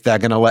if they're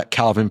going to let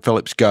Calvin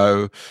Phillips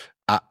go,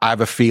 I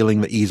have a feeling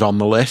that he's on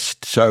the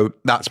list. So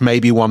that's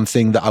maybe one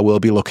thing that I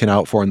will be looking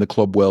out for in the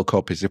Club World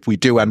Cup is if we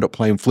do end up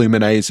playing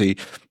Fluminense,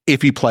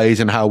 if he plays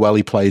and how well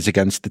he plays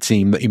against the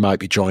team that he might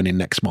be joining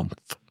next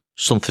month.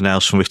 Something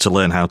else for me to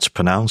learn how to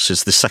pronounce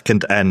is the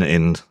second N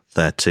in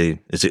their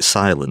team. Is it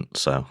silent?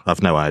 So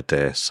I've no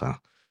idea. So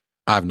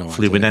I have no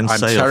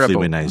Fluminense idea. or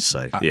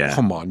Fluminense? Yeah.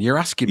 Come on, you're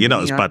asking me. You're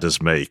not as bad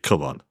as me.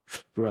 Come on.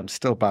 I'm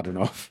still bad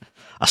enough.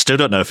 I still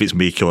don't know if it's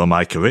Miko or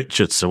Micah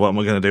Richards, so what am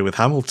I going to do with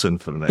Hamilton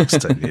for the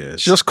next 10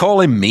 years? Just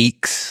call him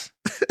Meeks.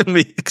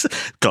 Meeks.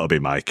 Got to be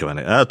Micah,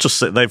 innit?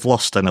 Just they've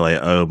lost anyway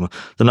at home.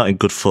 They're not in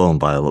good form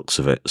by the looks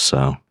of it,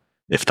 so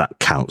if that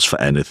counts for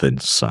anything.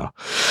 So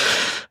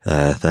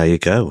there you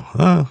go.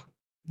 Oh,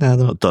 no,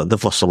 they're not done.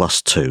 They've lost the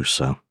last two,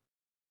 so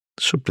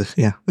should be,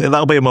 yeah.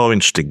 That'll be a more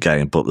interesting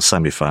game, but the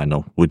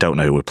semi-final, we don't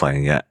know who we're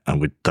playing yet, and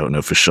we don't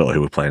know for sure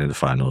who we're playing in the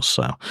finals,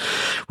 so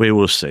we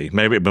will see.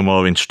 Maybe it'll be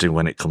more interesting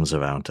when it comes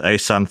around.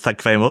 Ahsan, thank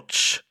you very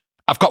much.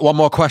 I've got one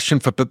more question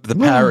for the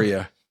pair of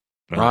you,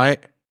 right?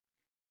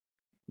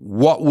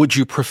 What would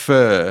you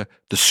prefer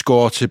the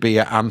score to be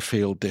at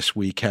Anfield this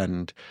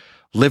weekend?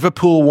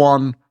 Liverpool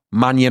 1,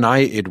 Man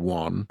United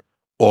 1,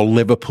 or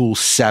Liverpool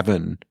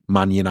 7,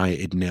 Man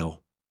United 0?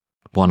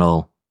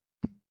 1-1.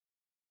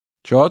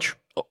 George?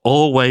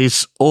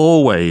 Always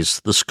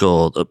the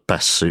score that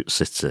best suits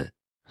City.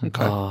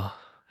 Okay. Oh.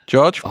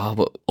 George?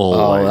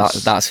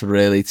 Always. That's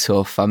really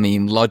tough. I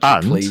mean,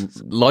 logically,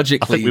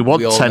 I think we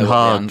want Ten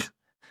Hag.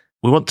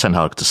 We want Ten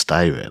Hag to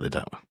stay, really,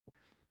 don't we?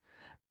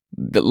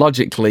 But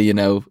logically,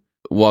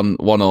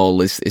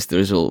 1-1 is the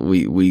result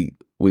we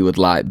would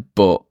like,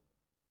 but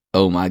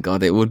oh my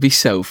God, it would be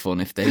so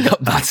fun if they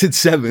got battered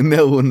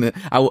 7-0, wouldn't it?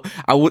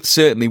 I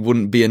certainly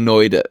wouldn't be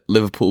annoyed at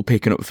Liverpool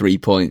picking up 3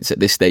 points at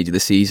this stage of the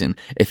season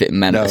if it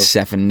meant a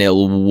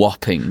 7-0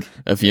 whopping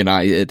of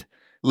United.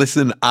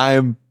 Listen,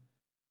 I'm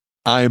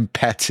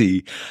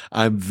petty.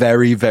 I'm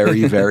very,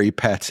 very, very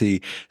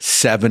petty.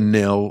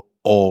 7-0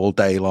 all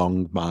day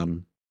long,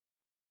 man.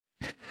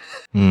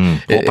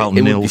 What about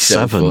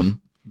 0-7?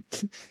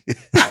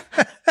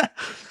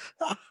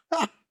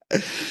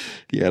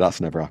 Yeah, that's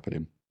never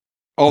happening.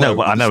 No,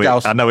 but I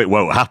know it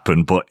won't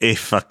happen, but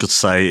if I could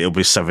say it'll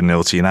be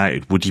 7-0 to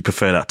United, would you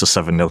prefer that to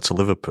 7-0 to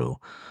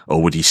Liverpool?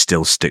 Or would you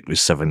still stick with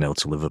 7-0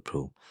 to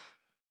Liverpool?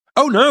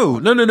 Oh,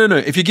 no.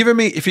 If you're giving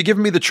me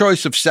the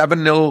choice of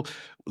 7-0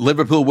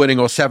 Liverpool winning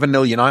or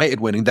 7-0 United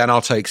winning, then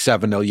I'll take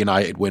 7-0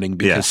 United winning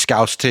because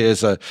Scouse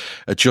tears are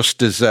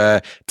just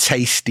as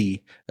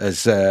tasty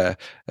as the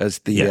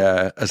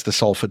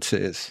Salford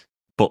tears.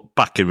 But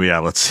back in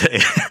reality,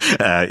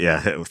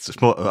 it's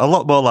a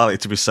lot more likely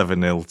to be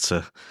 7-0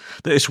 to...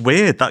 It's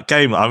weird, that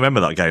game, I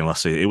remember that game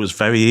last year, it was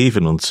very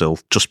even until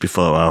just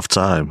before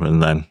half-time,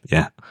 and then,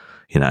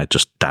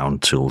 just down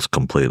tools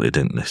completely,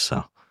 didn't they?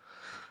 So,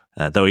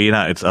 though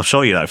United, I'm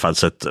sure United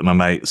fans my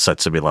mate said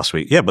to me last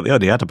week, yeah, but they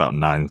only had about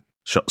 9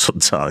 shots on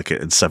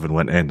target and 7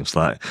 went in. It's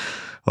like,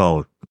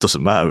 well, it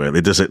doesn't matter really,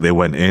 does it? They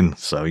went in,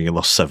 so you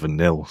lost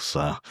 7-0,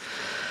 so...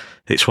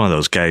 It's one of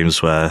those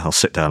games where I'll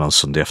sit down on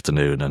Sunday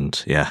afternoon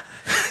and,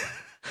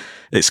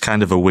 it's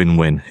kind of a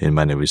win-win in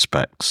many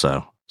respects.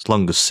 So as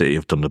long as City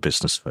have done the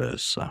business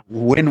first. So.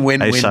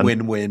 Win-win.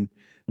 Win-win.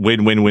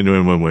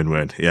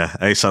 Yeah.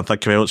 Ahsan,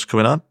 thank you very much for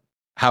coming on.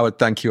 Howard,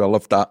 thank you. I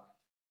love that.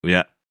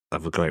 Yeah.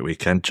 Have a great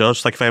weekend.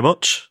 George, thank you very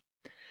much.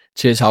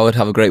 Cheers, Howard.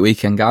 Have a great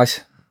weekend,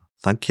 guys.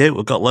 Thank you.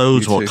 We've got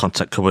loads more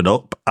content coming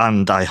up,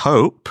 and I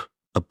hope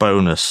a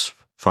bonus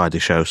Friday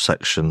show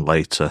section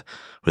later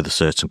with a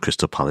certain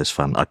Crystal Palace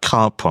fan. I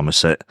can't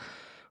promise it,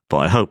 but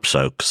I hope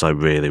so, because I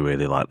really,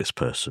 really like this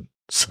person.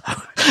 So,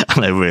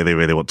 and I really,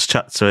 really want to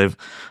chat to him,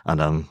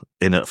 and I'm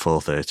in at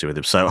 4:30 with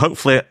him. So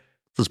hopefully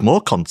there's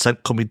more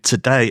content coming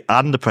today,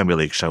 and the Premier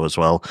League show as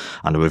well,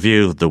 and a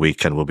review of the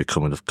weekend will be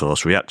coming, of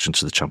course, reaction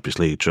to the Champions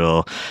League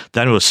draw,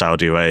 then with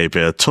Saudi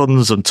Arabia,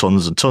 tons and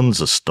tons and tons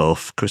of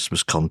stuff,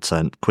 Christmas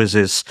content,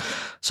 quizzes.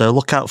 So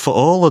look out for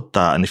all of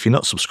that, and if you're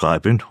not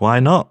subscribing, why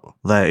not?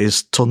 There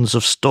is tons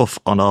of stuff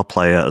on our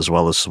player, as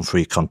well as some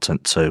free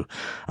content too,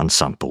 and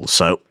samples.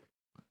 So,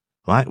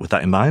 right, with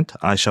that in mind,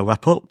 I shall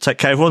wrap up. Take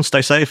care, everyone.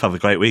 Stay safe. Have a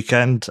great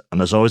weekend.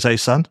 And as always,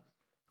 Ahsan,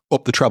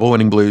 up the treble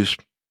winning Blues.